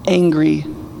 angry,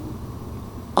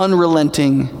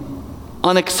 unrelenting,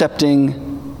 unaccepting,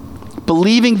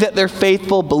 believing that they're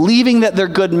faithful, believing that they're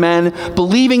good men,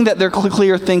 believing that they're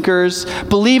clear thinkers,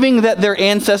 believing that their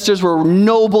ancestors were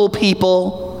noble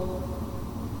people.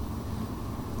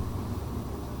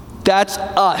 That's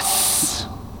us.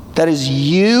 That is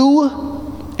you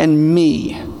and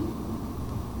me.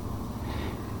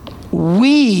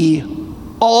 We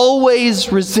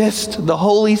always resist the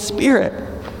Holy Spirit.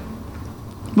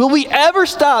 Will we ever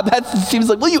stop? That seems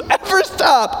like, will you ever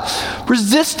stop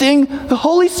resisting the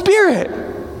Holy Spirit?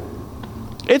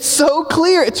 It's so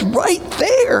clear. It's right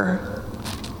there.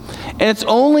 And it's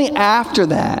only after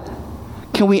that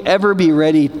can we ever be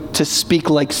ready to speak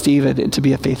like Stephen and to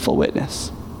be a faithful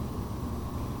witness.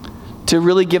 To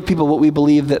really give people what we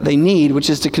believe that they need, which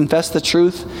is to confess the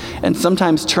truth and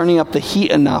sometimes turning up the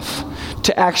heat enough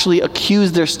to actually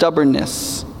accuse their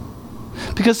stubbornness.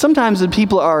 Because sometimes when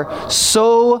people are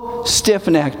so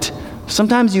stiff-necked,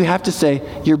 sometimes you have to say,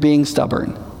 you're being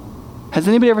stubborn. Has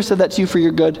anybody ever said that to you for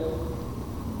your good?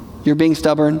 You're being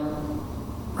stubborn,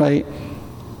 right?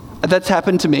 That's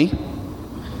happened to me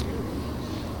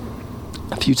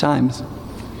a few times.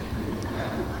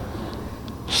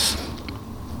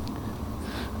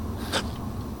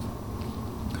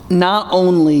 Not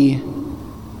only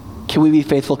can we be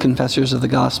faithful confessors of the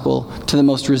gospel to the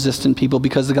most resistant people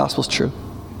because the gospel's true,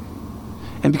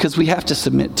 and because we have to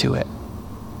submit to it,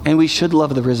 and we should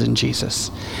love the risen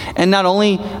Jesus, and not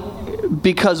only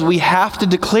because we have to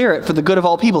declare it for the good of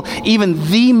all people, even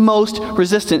the most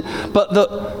resistant, but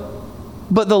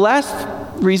the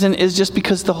last reason is just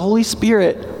because the Holy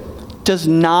Spirit does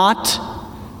not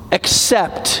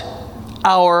accept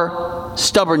our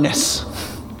stubbornness.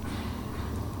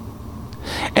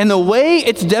 And the way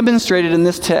it's demonstrated in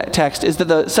this text is that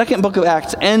the second book of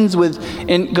Acts ends with,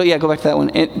 go back to that one.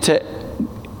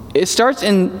 It starts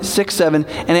in 6:7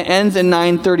 and it ends in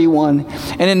 9:31.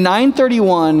 And in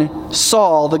 9:31,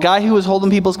 Saul, the guy who was holding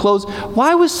people's clothes,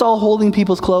 why was Saul holding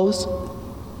people's clothes?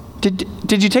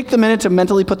 Did you take the minute to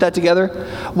mentally put that together?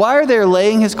 Why are they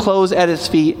laying his clothes at his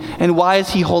feet, and why is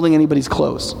he holding anybody's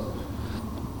clothes?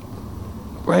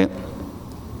 Right?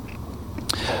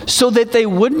 So that they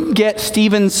wouldn't get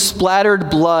Stephen's splattered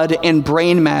blood and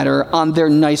brain matter on their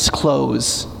nice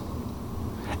clothes.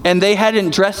 And they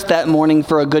hadn't dressed that morning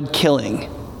for a good killing.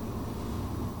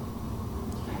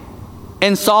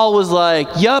 And Saul was like,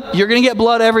 "Yep, you're going to get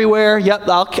blood everywhere. Yep,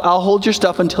 I'll hold your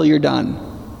stuff until you're done."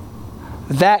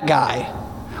 That guy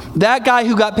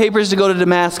who got papers to go to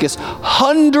Damascus,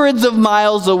 hundreds of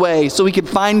miles away, so he could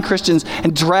find Christians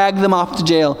and drag them off to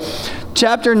jail.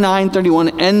 Chapter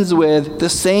 9:31 ends with the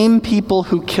same people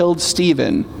who killed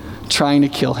Stephen trying to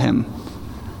kill him.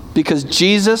 Because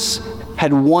Jesus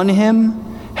had won him,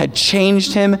 had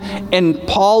changed him, and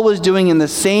Paul was doing in the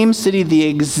same city the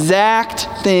exact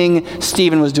thing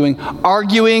Stephen was doing,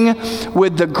 arguing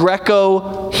with the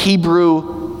Greco-Hebrew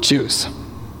Jews.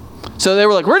 So they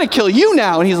were like, "We're going to kill you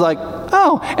now." And he's like,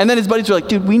 "Oh." And then his buddies were like,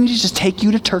 "Dude, we need to just take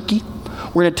you to Turkey.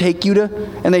 We're going to take you to..."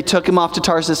 And they took him off to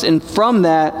Tarsus. And from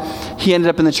that, he ended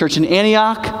up in the church in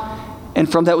Antioch. And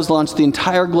from that was launched the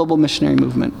entire global missionary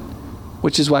movement,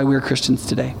 which is why we're Christians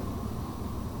today.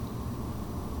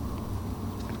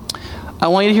 I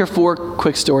want you to hear 4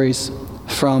 quick stories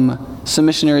from some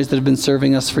missionaries that have been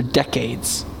serving us for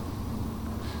decades.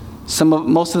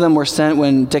 Most of them were sent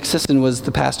when Dick Sisson was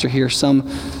the pastor here some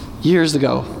years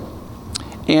ago.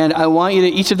 And I want you to,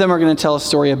 each of them are going to tell a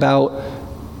story about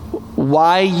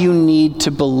why you need to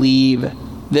believe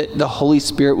that the Holy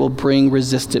Spirit will bring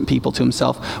resistant people to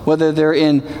himself, whether they're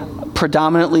in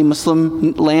predominantly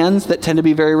Muslim lands that tend to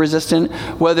be very resistant,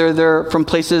 whether they're from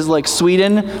places like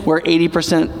Sweden, where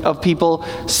 80% of people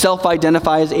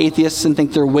self-identify as atheists and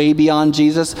think they're way beyond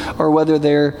Jesus, or whether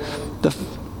they're the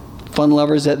fun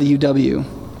lovers at the UW.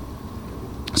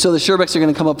 So the Sherbecks are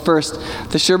going to come up first.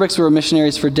 The Sherbecks were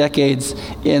missionaries for decades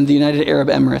in the United Arab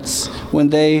Emirates. When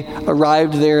they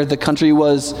arrived there, the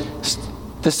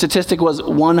statistic was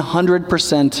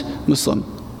 100% Muslim.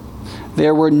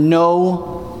 There were no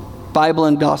Bible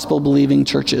and gospel believing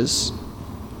churches.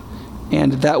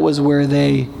 And that was where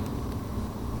they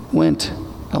went.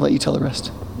 I'll let you tell the rest.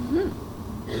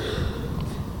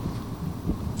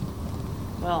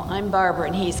 Well, I'm Barbara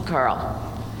and he's Carl.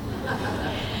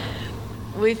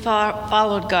 We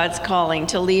followed God's calling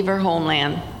to leave our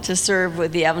homeland to serve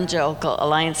with the Evangelical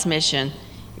Alliance Mission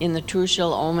in the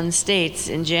Trucial Oman States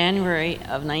in January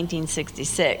of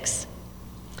 1966.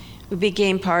 We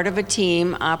became part of a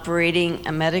team operating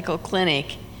a medical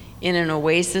clinic in an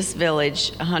oasis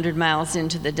village 100 miles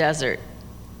into the desert.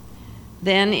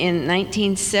 Then in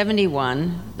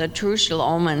 1971, the Trucial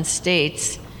Oman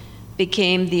States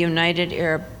became the United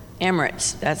Arab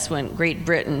Emirates. That's when Great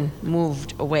Britain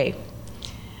moved away.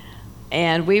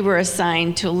 And we were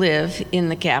assigned to live in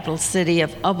the capital city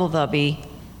of Abu Dhabi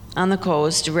on the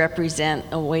coast to represent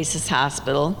Oasis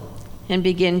Hospital and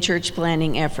begin church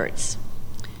planting efforts.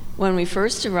 When we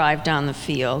first arrived on the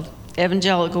field,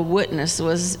 evangelical witness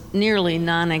was nearly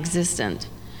non-existent.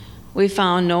 We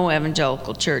found no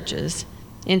evangelical churches.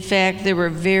 In fact, there were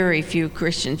very few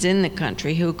Christians in the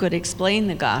country who could explain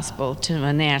the gospel to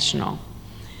a national.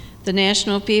 The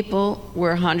national people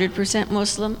were 100%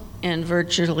 Muslim, and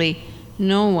virtually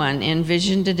no one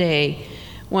envisioned a day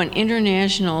when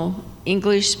international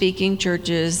English-speaking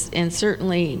churches, and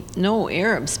certainly no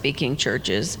Arab-speaking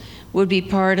churches, would be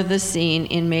part of the scene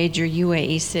in major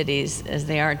UAE cities as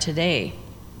they are today.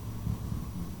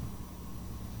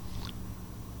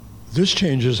 This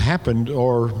change has happened,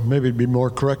 or maybe it'd be more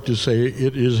correct to say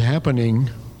it is happening,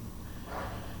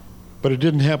 but it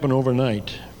didn't happen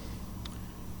overnight.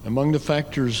 Among the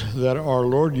factors that our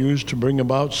Lord used to bring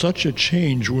about such a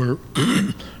change were,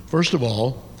 first of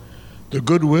all, the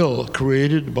goodwill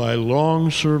created by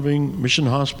long-serving mission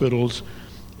hospitals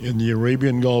in the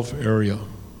Arabian Gulf area.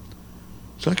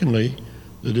 Secondly,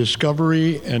 the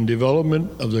discovery and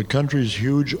development of the country's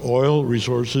huge oil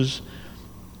resources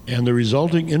and the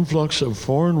resulting influx of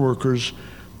foreign workers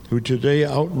who today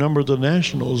outnumber the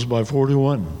nationals by 4 to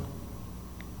 1.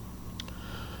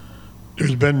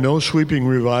 There's been no sweeping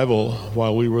revival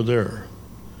while we were there,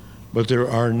 but there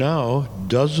are now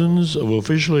dozens of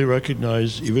officially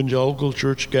recognized evangelical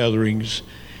church gatherings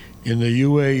in the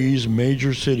UAE's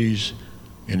major cities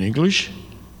in English,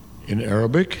 in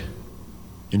Arabic,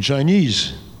 in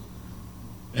Chinese,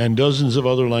 and dozens of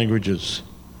other languages.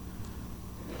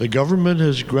 The government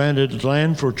has granted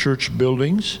land for church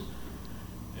buildings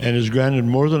and has granted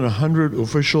more than 100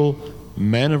 official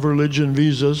man of religion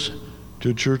visas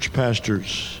to church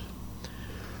pastors.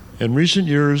 In recent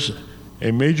years,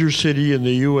 a major city in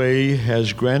the UAE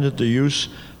has granted the use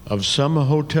of some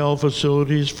hotel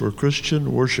facilities for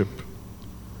Christian worship.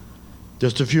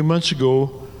 Just a few months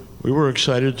ago, we were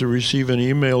excited to receive an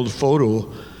emailed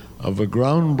photo of a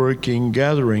groundbreaking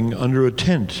gathering under a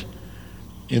tent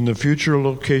in the future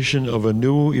location of a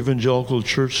new evangelical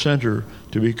church center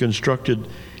to be constructed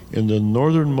in the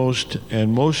northernmost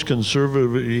and most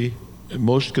conservatively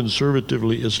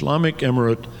Islamic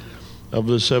emirate of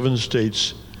the 7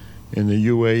 states in the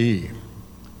UAE.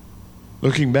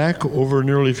 Looking back over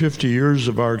nearly 50 years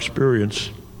of our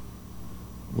experience,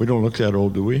 we don't look that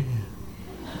old, do we?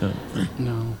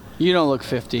 No. You don't look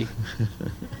 50.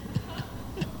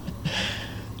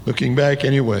 Looking back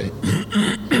anyway,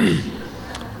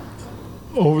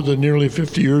 over the nearly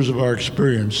 50 years of our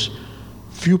experience,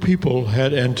 few people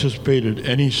had anticipated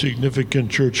any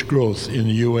significant church growth in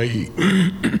the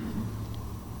UAE.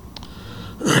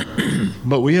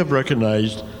 But we have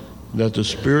recognized that the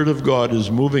Spirit of God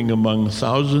is moving among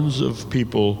thousands of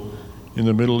people in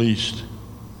the Middle East.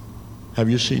 Have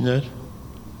you seen that?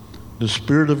 The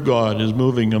Spirit of God is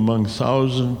moving among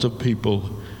thousands of people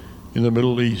in the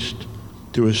Middle East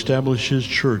to establish His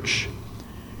church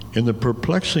in the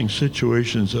perplexing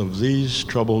situations of these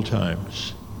troubled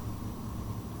times.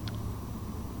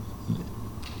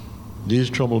 These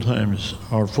troubled times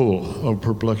are full of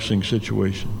perplexing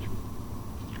situations.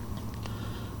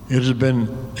 It has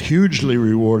been hugely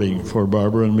rewarding for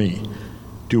Barbara and me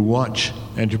to watch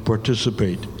and to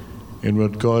participate in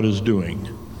what God is doing.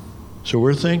 So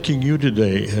we're thanking you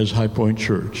today as High Point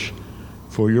Church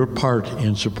for your part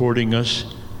in supporting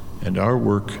us and our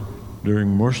work during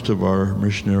most of our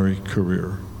missionary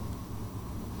career.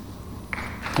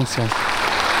 Thanks, guys.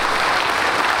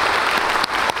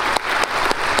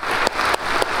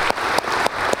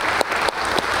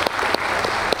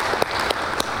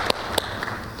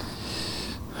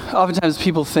 Oftentimes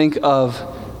people think of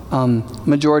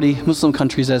majority Muslim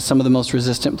countries as some of the most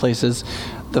resistant places.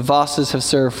 The Vosses have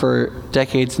served for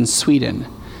decades in Sweden,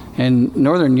 and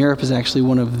Northern Europe is actually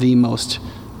one of the most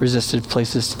resistant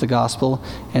places to the gospel,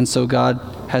 and so God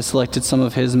has selected some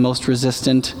of His most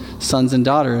resistant sons and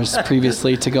daughters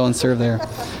previously to go and serve there.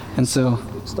 And so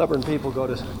stubborn people go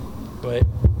to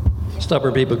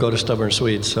stubborn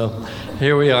Swedes. So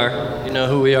here we are. You know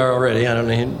who we are already. I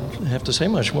don't even have to say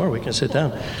much more. We can sit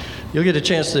down. You'll get a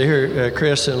chance to hear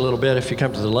Chris in a little bit if you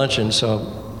come to the luncheon.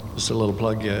 So just a little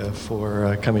plug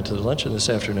for coming to the luncheon this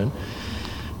afternoon.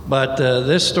 But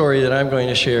this story that I'm going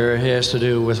to share has to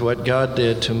do with what God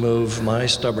did to move my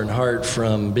stubborn heart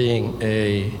from being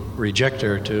a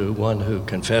rejecter to one who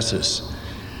confesses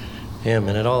Him.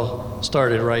 And it all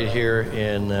started right here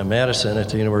in Madison at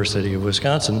the University of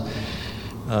Wisconsin.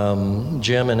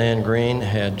 Jim and Ann Green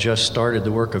had just started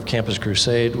the work of Campus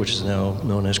Crusade, which is now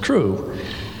known as Cru.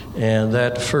 And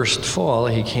that first fall,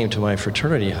 he came to my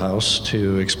fraternity house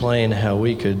to explain how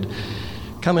we could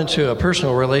come into a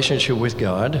personal relationship with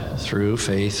God through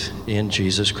faith in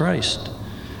Jesus Christ.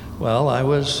 Well, I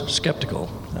was skeptical.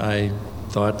 I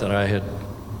thought that I had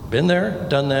been there,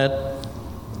 done that,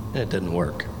 and it didn't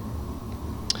work.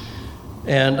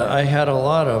 And I had a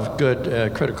lot of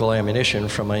good critical ammunition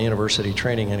from my university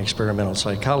training in experimental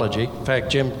psychology. In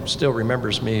fact, Jim still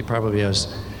remembers me probably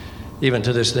as, even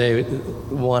to this day,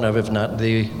 one of, if not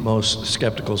the most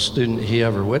skeptical student he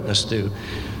ever witnessed to.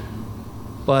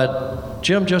 But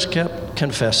Jim just kept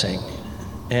confessing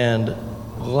and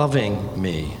loving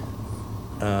me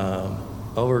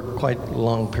over quite a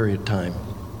long period of time.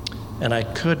 And I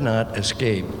could not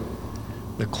escape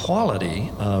the quality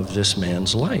of this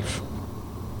man's life.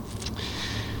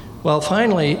 Well,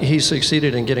 finally, he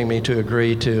succeeded in getting me to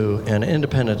agree to an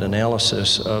independent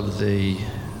analysis of the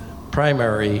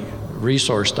primary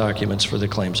resource documents for the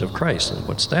claims of Christ. And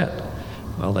what's that?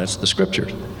 Well, that's the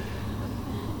Scriptures.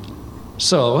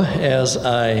 So, as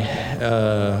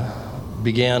I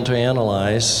began to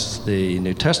analyze the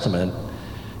New Testament,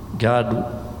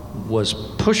 God was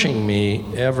pushing me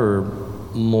ever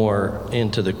more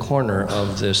into the corner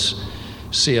of this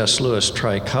C.S. Lewis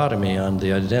trichotomy on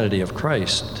the identity of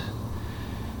Christ.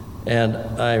 And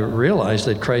I realized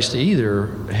that Christ either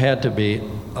had to be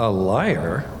a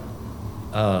liar,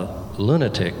 a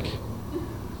lunatic,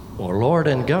 or Lord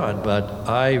and God, but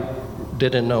I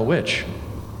didn't know which.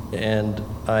 And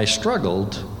I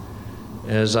struggled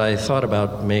as I thought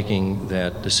about making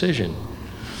that decision.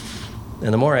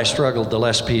 And the more I struggled, the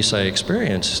less peace I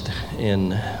experienced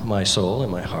in my soul, in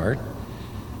my heart.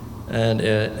 And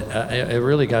it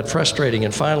really got frustrating.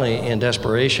 And finally, in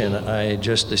desperation, I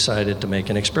just decided to make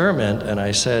an experiment. And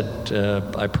I said,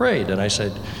 I prayed, and I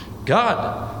said,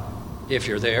 God, if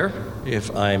you're there,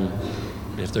 if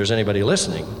there's anybody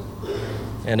listening,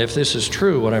 and if this is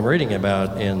true, what I'm reading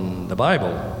about in the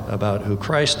Bible, about who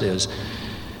Christ is,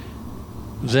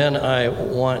 then I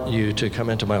want you to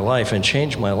come into my life and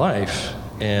change my life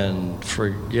and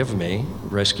forgive me,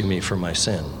 rescue me from my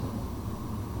sin.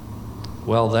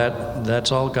 Well,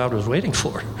 that's all God was waiting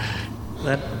for.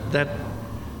 That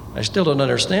I still don't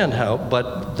understand how,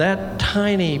 but that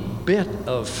tiny bit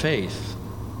of faith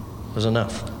was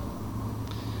enough.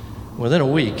 Within a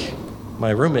week,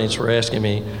 my roommates were asking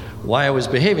me why I was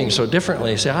behaving so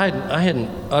differently. See, I hadn't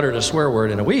uttered a swear word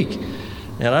in a week.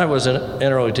 And I was an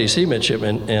NROTC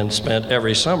midshipman and spent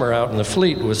every summer out in the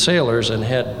fleet with sailors and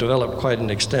had developed quite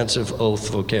an extensive oath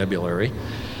vocabulary.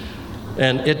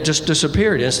 And it just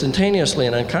disappeared instantaneously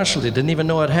and unconsciously. Didn't even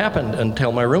know it happened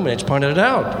until my roommates pointed it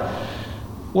out.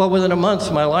 Well, within a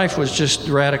month, my life was just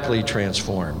radically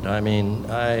transformed. I mean,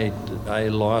 I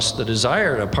lost the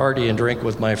desire to party and drink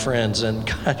with my friends, and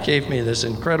God gave me this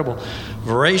incredible,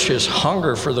 voracious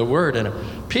hunger for the Word and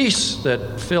a peace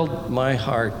that filled my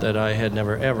heart that I had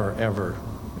never, ever, ever,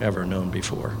 ever known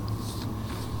before.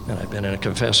 And I've been a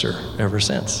confessor ever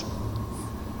since.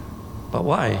 But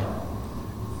why?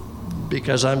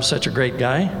 Because I'm such a great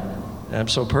guy? I'm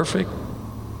so perfect?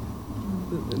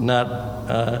 Not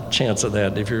a chance of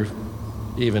that. If you're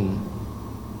even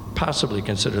possibly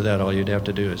consider that, all you'd have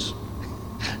to do is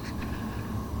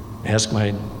ask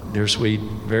my dear, sweet,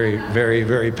 very, very,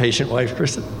 very patient wife,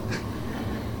 Kristen.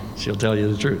 She'll tell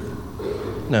you the truth.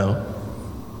 No.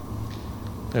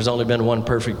 There's only been one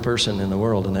perfect person in the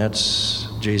world, and that's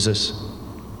Jesus.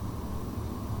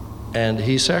 And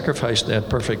he sacrificed that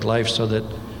perfect life so that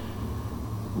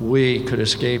we could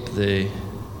escape the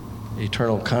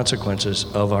eternal consequences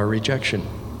of our rejection,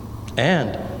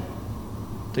 and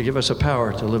to give us a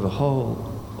power to live a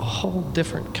whole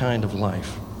different kind of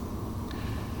life.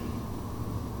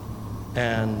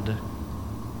 And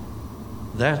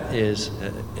that is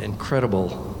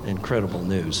incredible, incredible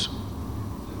news.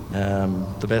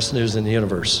 The best news in the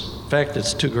universe. In fact,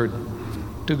 it's too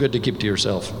good to keep to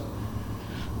yourself.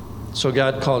 So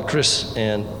God called Chris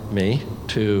and me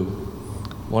to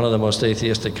one of the most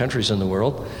atheistic countries in the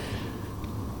world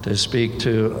to speak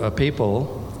to a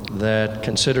people that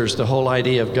considers the whole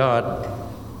idea of God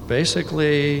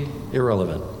basically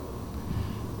irrelevant.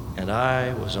 And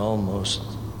I was almost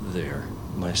there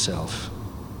myself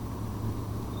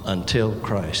until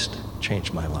Christ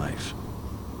changed my life.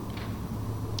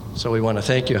 So we want to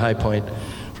thank you, High Point,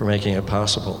 for making it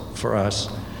possible for us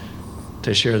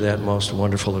to share that most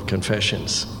wonderful of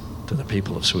confessions to the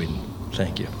people of Sweden.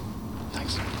 Thank you.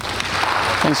 Thanks.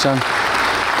 Thanks, John.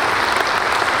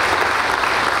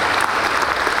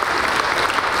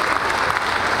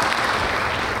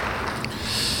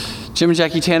 Jim and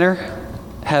Jackie Tanner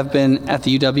have been at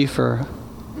the UW for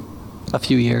a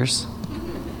few years.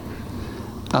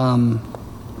 And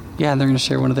they're going to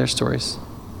share one of their stories.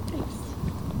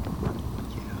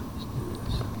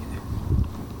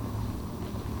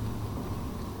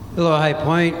 Hello, High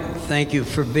Point. Thank you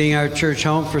for being our church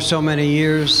home for so many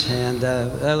years. And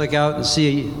I look out and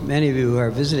see many of you who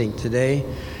are visiting today.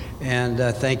 And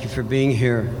thank you for being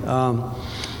here.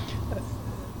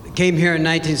 Came here in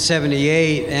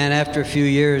 1978, and after a few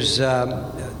years,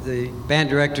 the band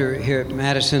director here at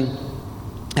Madison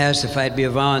asked if I'd be a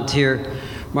volunteer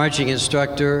marching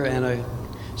instructor and a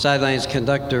sidelines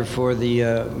conductor for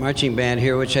the marching band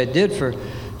here, which I did for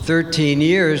 13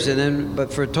 years,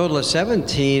 but for a total of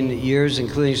 17 years,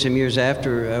 including some years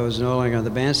after I was no longer on the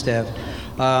band staff,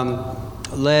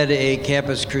 led a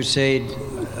campus crusade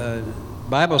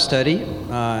Bible study,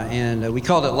 and we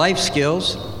called it Life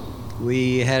Skills.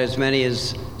 We had as many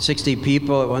as 60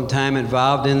 people at one time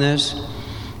involved in this,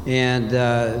 and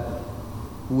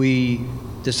we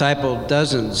discipled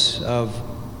dozens of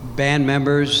band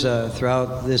members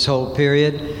throughout this whole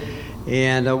period.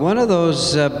 And one of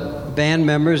those band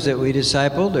members that we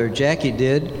discipled, or Jackie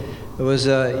did, was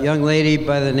a young lady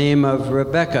by the name of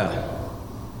Rebecca.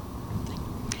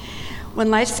 When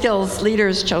Life Skills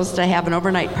leaders chose to have an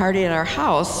overnight party at our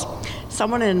house,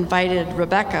 someone invited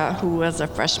Rebecca, who was a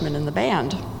freshman in the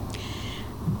band.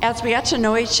 As we got to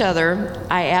know each other,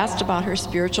 I asked about her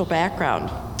spiritual background.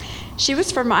 She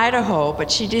was from Idaho, but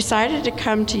she decided to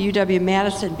come to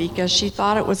UW-Madison because she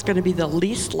thought it was going to be the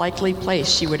least likely place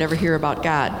she would ever hear about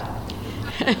God.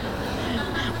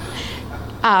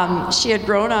 She had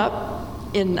grown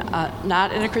up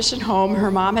not in a Christian home.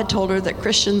 Her mom had told her that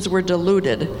Christians were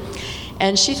deluded.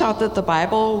 And she thought that the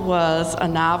Bible was a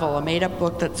novel, a made-up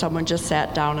book that someone just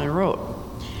sat down and wrote.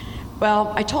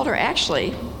 Well, I told her,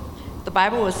 actually, the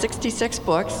Bible was 66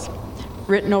 books,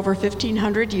 written over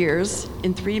 1,500 years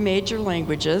in 3 major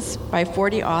languages by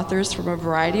 40 authors from a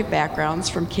variety of backgrounds,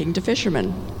 from king to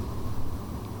fisherman.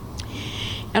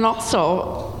 And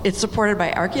also, it's supported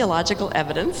by archaeological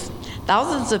evidence,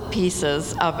 thousands of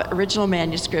pieces of original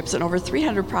manuscripts, and over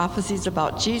 300 prophecies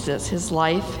about Jesus, his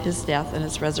life, his death, and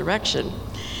his resurrection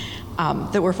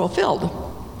that were fulfilled.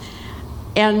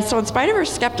 And so in spite of her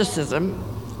skepticism,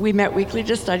 we met weekly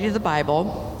to study the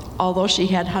Bible, although she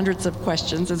had hundreds of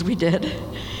questions, as we did.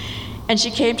 And she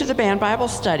came to the band Bible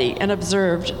study and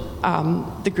observed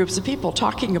the groups of people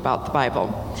talking about the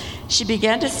Bible. She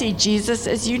began to see Jesus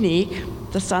as unique,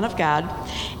 the Son of God,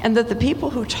 and that the people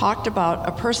who talked about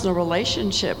a personal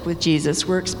relationship with Jesus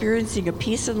were experiencing a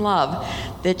peace and love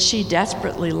that she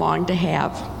desperately longed to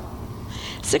have.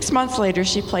 6 months later,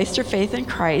 she placed her faith in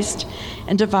Christ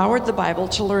and devoured the Bible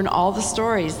to learn all the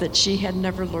stories that she had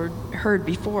never heard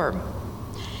before.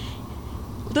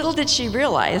 Little did she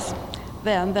realize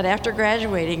then that after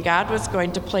graduating, God was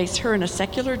going to place her in a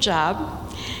secular job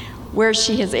where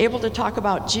she is able to talk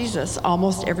about Jesus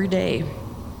almost every day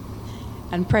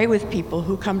and pray with people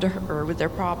who come to her with their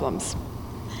problems.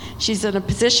 She's in a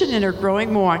position in her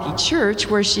growing Milwaukee church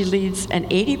where she leads an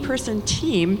 80-person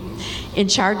team in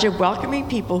charge of welcoming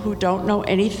people who don't know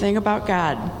anything about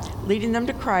God, leading them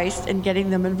to Christ and getting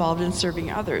them involved in serving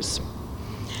others.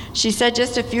 She said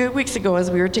just a few weeks ago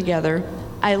as we were together,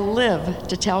 "I live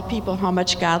to tell people how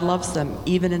much God loves them,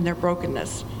 even in their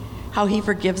brokenness, how he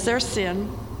forgives their sin,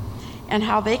 and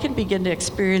how they can begin to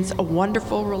experience a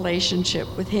wonderful relationship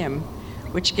with him,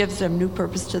 which gives them new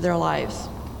purpose to their lives.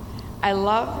 I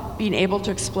love being able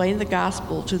to explain the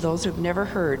gospel to those who've never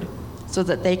heard so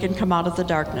that they can come out of the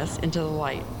darkness into the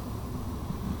light."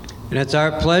 And it's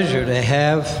our pleasure to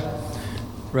have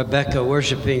Rebecca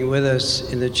worshiping with us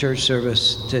in the church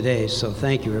service today. So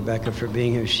thank you, Rebecca, for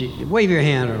being here. Wave your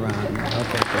hand around.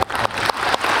 Okay, good.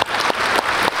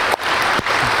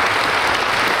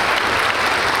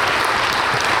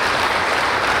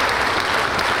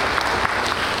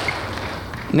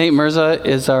 Nate Mirza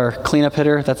is our cleanup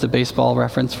hitter. That's a baseball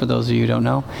reference for those of you who don't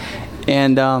know.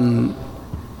 And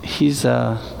he's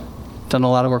done a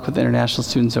lot of work with international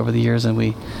students over the years, and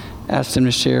we asked him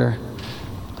to share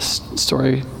a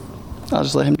story. I'll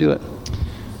just let him do it.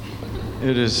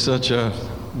 It is such a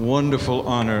wonderful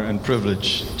honor and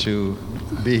privilege to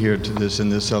be here in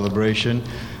this celebration.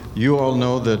 You all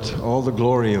know that all the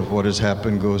glory of what has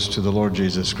happened goes to the Lord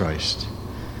Jesus Christ.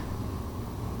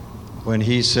 When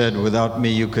he said, "Without me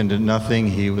you can do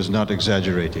nothing," he was not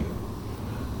exaggerating.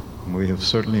 We have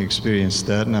certainly experienced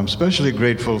that, and I'm especially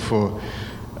grateful for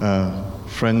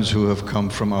friends who have come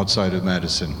from outside of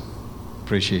Madison.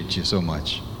 Appreciate you so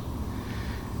much.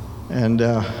 And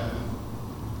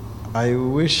I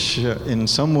wish in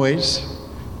some ways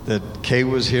that Kay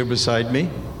was here beside me,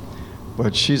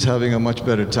 but she's having a much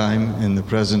better time in the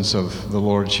presence of the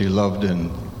Lord she loved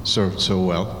and served so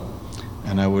well,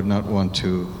 and I would not want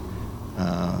to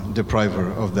deprive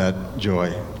her of that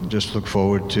joy. Just look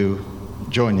forward to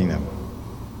joining them.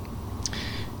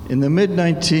 In the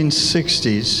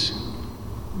mid-1960s,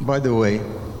 by the way,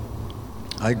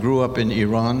 I grew up in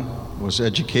Iran, was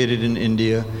educated in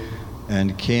India,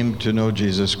 and came to know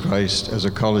Jesus Christ as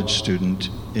a college student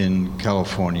in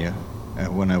California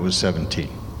when I was 17.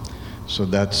 So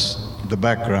that's the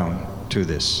background to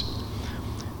this.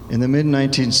 In the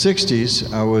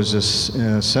mid-1960s, I was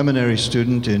a seminary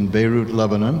student in Beirut,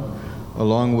 Lebanon,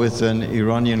 along with an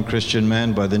Iranian Christian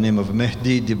man by the name of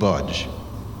Mehdi Dibaj.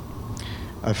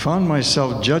 I found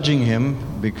myself judging him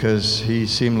because he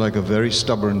seemed like a very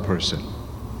stubborn person.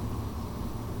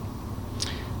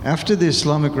 After the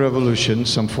Islamic Revolution,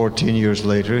 some 14 years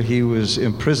later, he was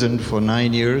imprisoned for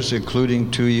 9 years,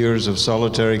 including 2 years of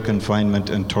solitary confinement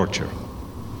and torture.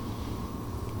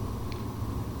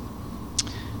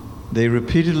 They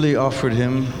repeatedly offered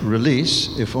him release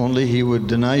if only he would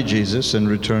deny Jesus and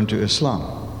return to Islam.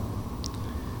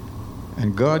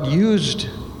 And God used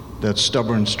that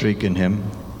stubborn streak in him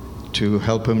to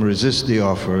help him resist the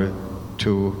offer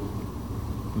to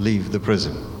leave the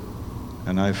prison.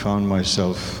 And I found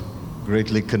myself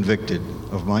greatly convicted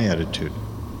of my attitude.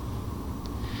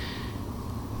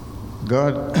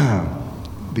 God,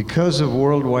 because of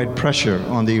worldwide pressure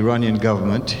on the Iranian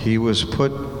government, he was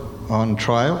put on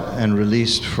trial and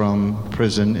released from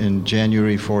prison in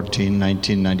January 14,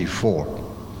 1994.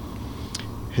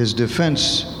 His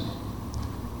defense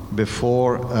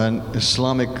before an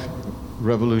Islamic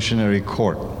revolutionary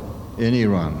court in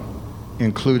Iran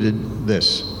included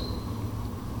this: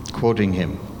 quoting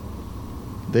him.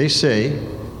 They say,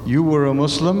 "You were a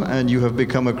Muslim and you have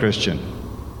become a Christian."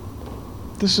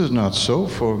 This is not so.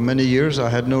 For many years I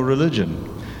had no religion.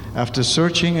 After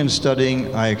searching and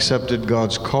studying, I accepted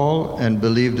God's call and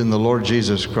believed in the Lord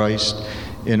Jesus Christ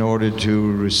in order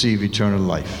to receive eternal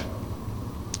life.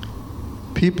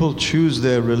 People choose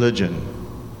their religion,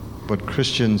 but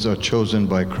Christians are chosen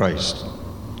by Christ.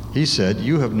 He said,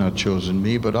 "You have not chosen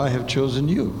me, but I have chosen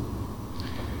you."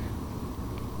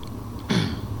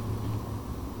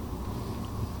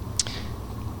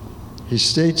 He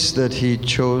states that he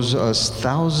chose us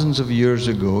thousands of years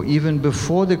ago, even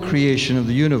before the creation of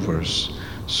the universe,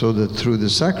 so that through the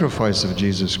sacrifice of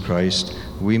Jesus Christ,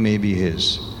 we may be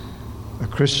his. A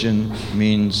Christian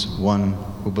means one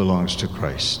who belongs to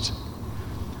Christ.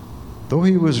 Though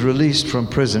he was released from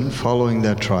prison following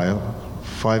that trial,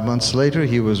 5 months later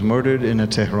he was murdered in a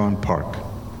Tehran park.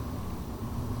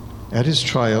 At his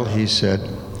trial, he said,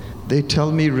 "They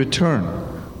tell me return,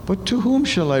 but to whom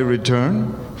shall I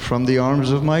return? From the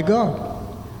arms of my God.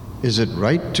 Is it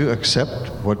right to accept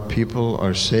what people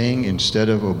are saying instead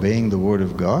of obeying the word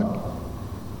of God?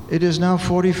 It is now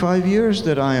 45 years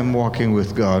that I am walking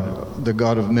with God, the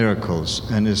God of miracles,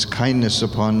 and his kindness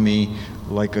upon me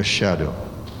like a shadow.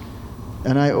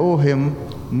 And I owe him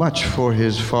much for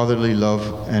his fatherly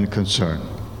love and concern.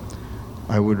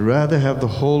 I would rather have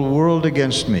the whole world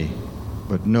against me,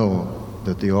 but know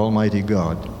that the Almighty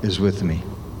God is with me."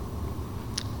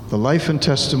 The life and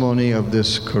testimony of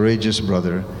this courageous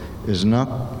brother is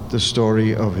not the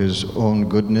story of his own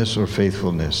goodness or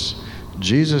faithfulness.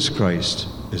 Jesus Christ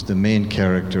is the main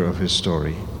character of his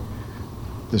story.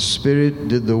 The Spirit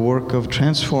did the work of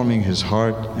transforming his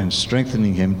heart and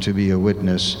strengthening him to be a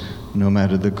witness no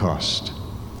matter the cost.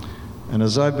 And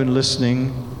as I've been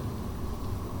listening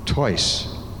twice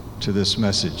to this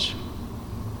message,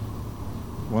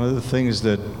 one of the things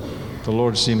that the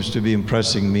Lord seems to be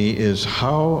impressing me is,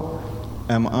 how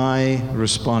am I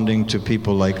responding to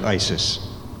people like ISIS?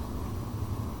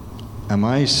 Am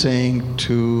I saying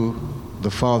to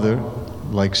the Father,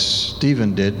 like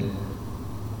Stephen did,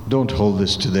 "Don't hold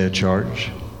this to their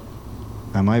charge"?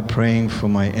 Am I praying for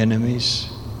my enemies?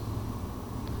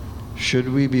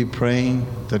 Should we be praying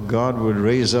that God would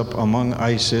raise up among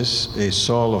ISIS a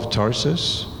Saul of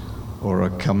Tarsus or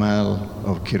a Kamal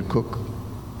of Kirkuk?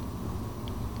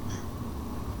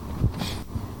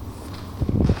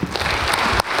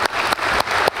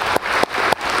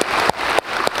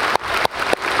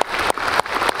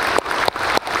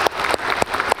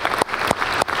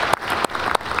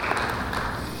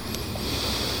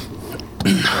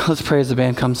 Let's pray as the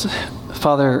band comes.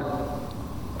 Father,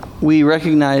 we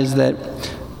recognize that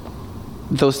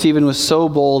though Stephen was so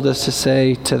bold as to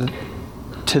say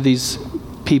to these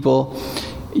people,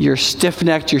 "You're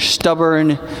stiff-necked, you're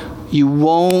stubborn, you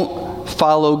won't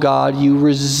follow God, you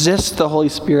resist the Holy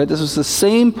Spirit," this was the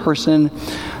same person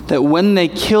that when they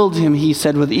killed him, he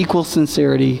said with equal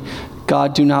sincerity,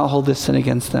 "God, do not hold this sin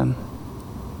against them."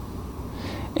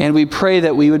 And we pray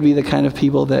that we would be the kind of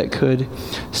people that could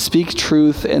speak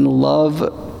truth and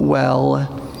love well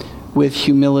with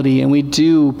humility. And we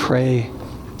do pray,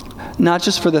 not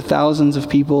just for the thousands of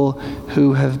people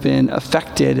who have been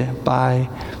affected by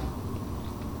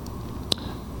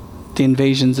the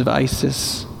invasions of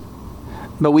ISIS,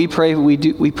 but we pray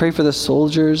for the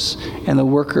soldiers and the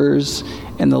workers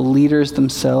and the leaders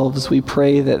themselves. We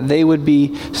pray that they would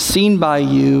be seen by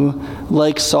you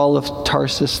like Saul of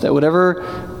Tarsus, that whatever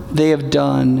they have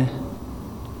done,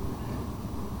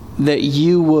 that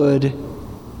you would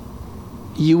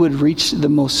reach the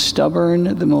most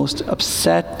stubborn, the most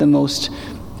upset, the most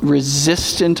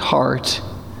resistant heart.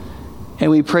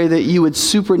 And we pray that you would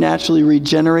supernaturally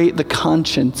regenerate the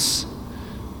conscience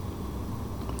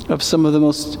of some of the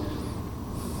most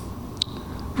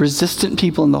resistant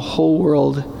people in the whole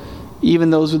world, even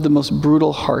those with the most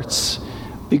brutal hearts,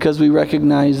 because we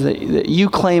recognize that you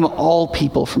claim all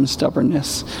people from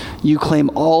stubbornness. You claim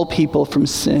all people from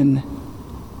sin.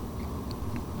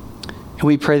 And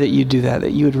we pray that you do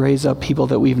that you would raise up people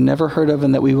that we've never heard of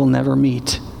and that we will never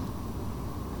meet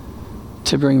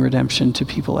to bring redemption to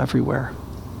people everywhere,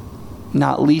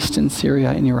 not least in Syria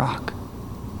and Iraq.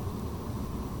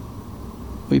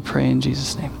 We pray in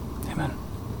Jesus' name.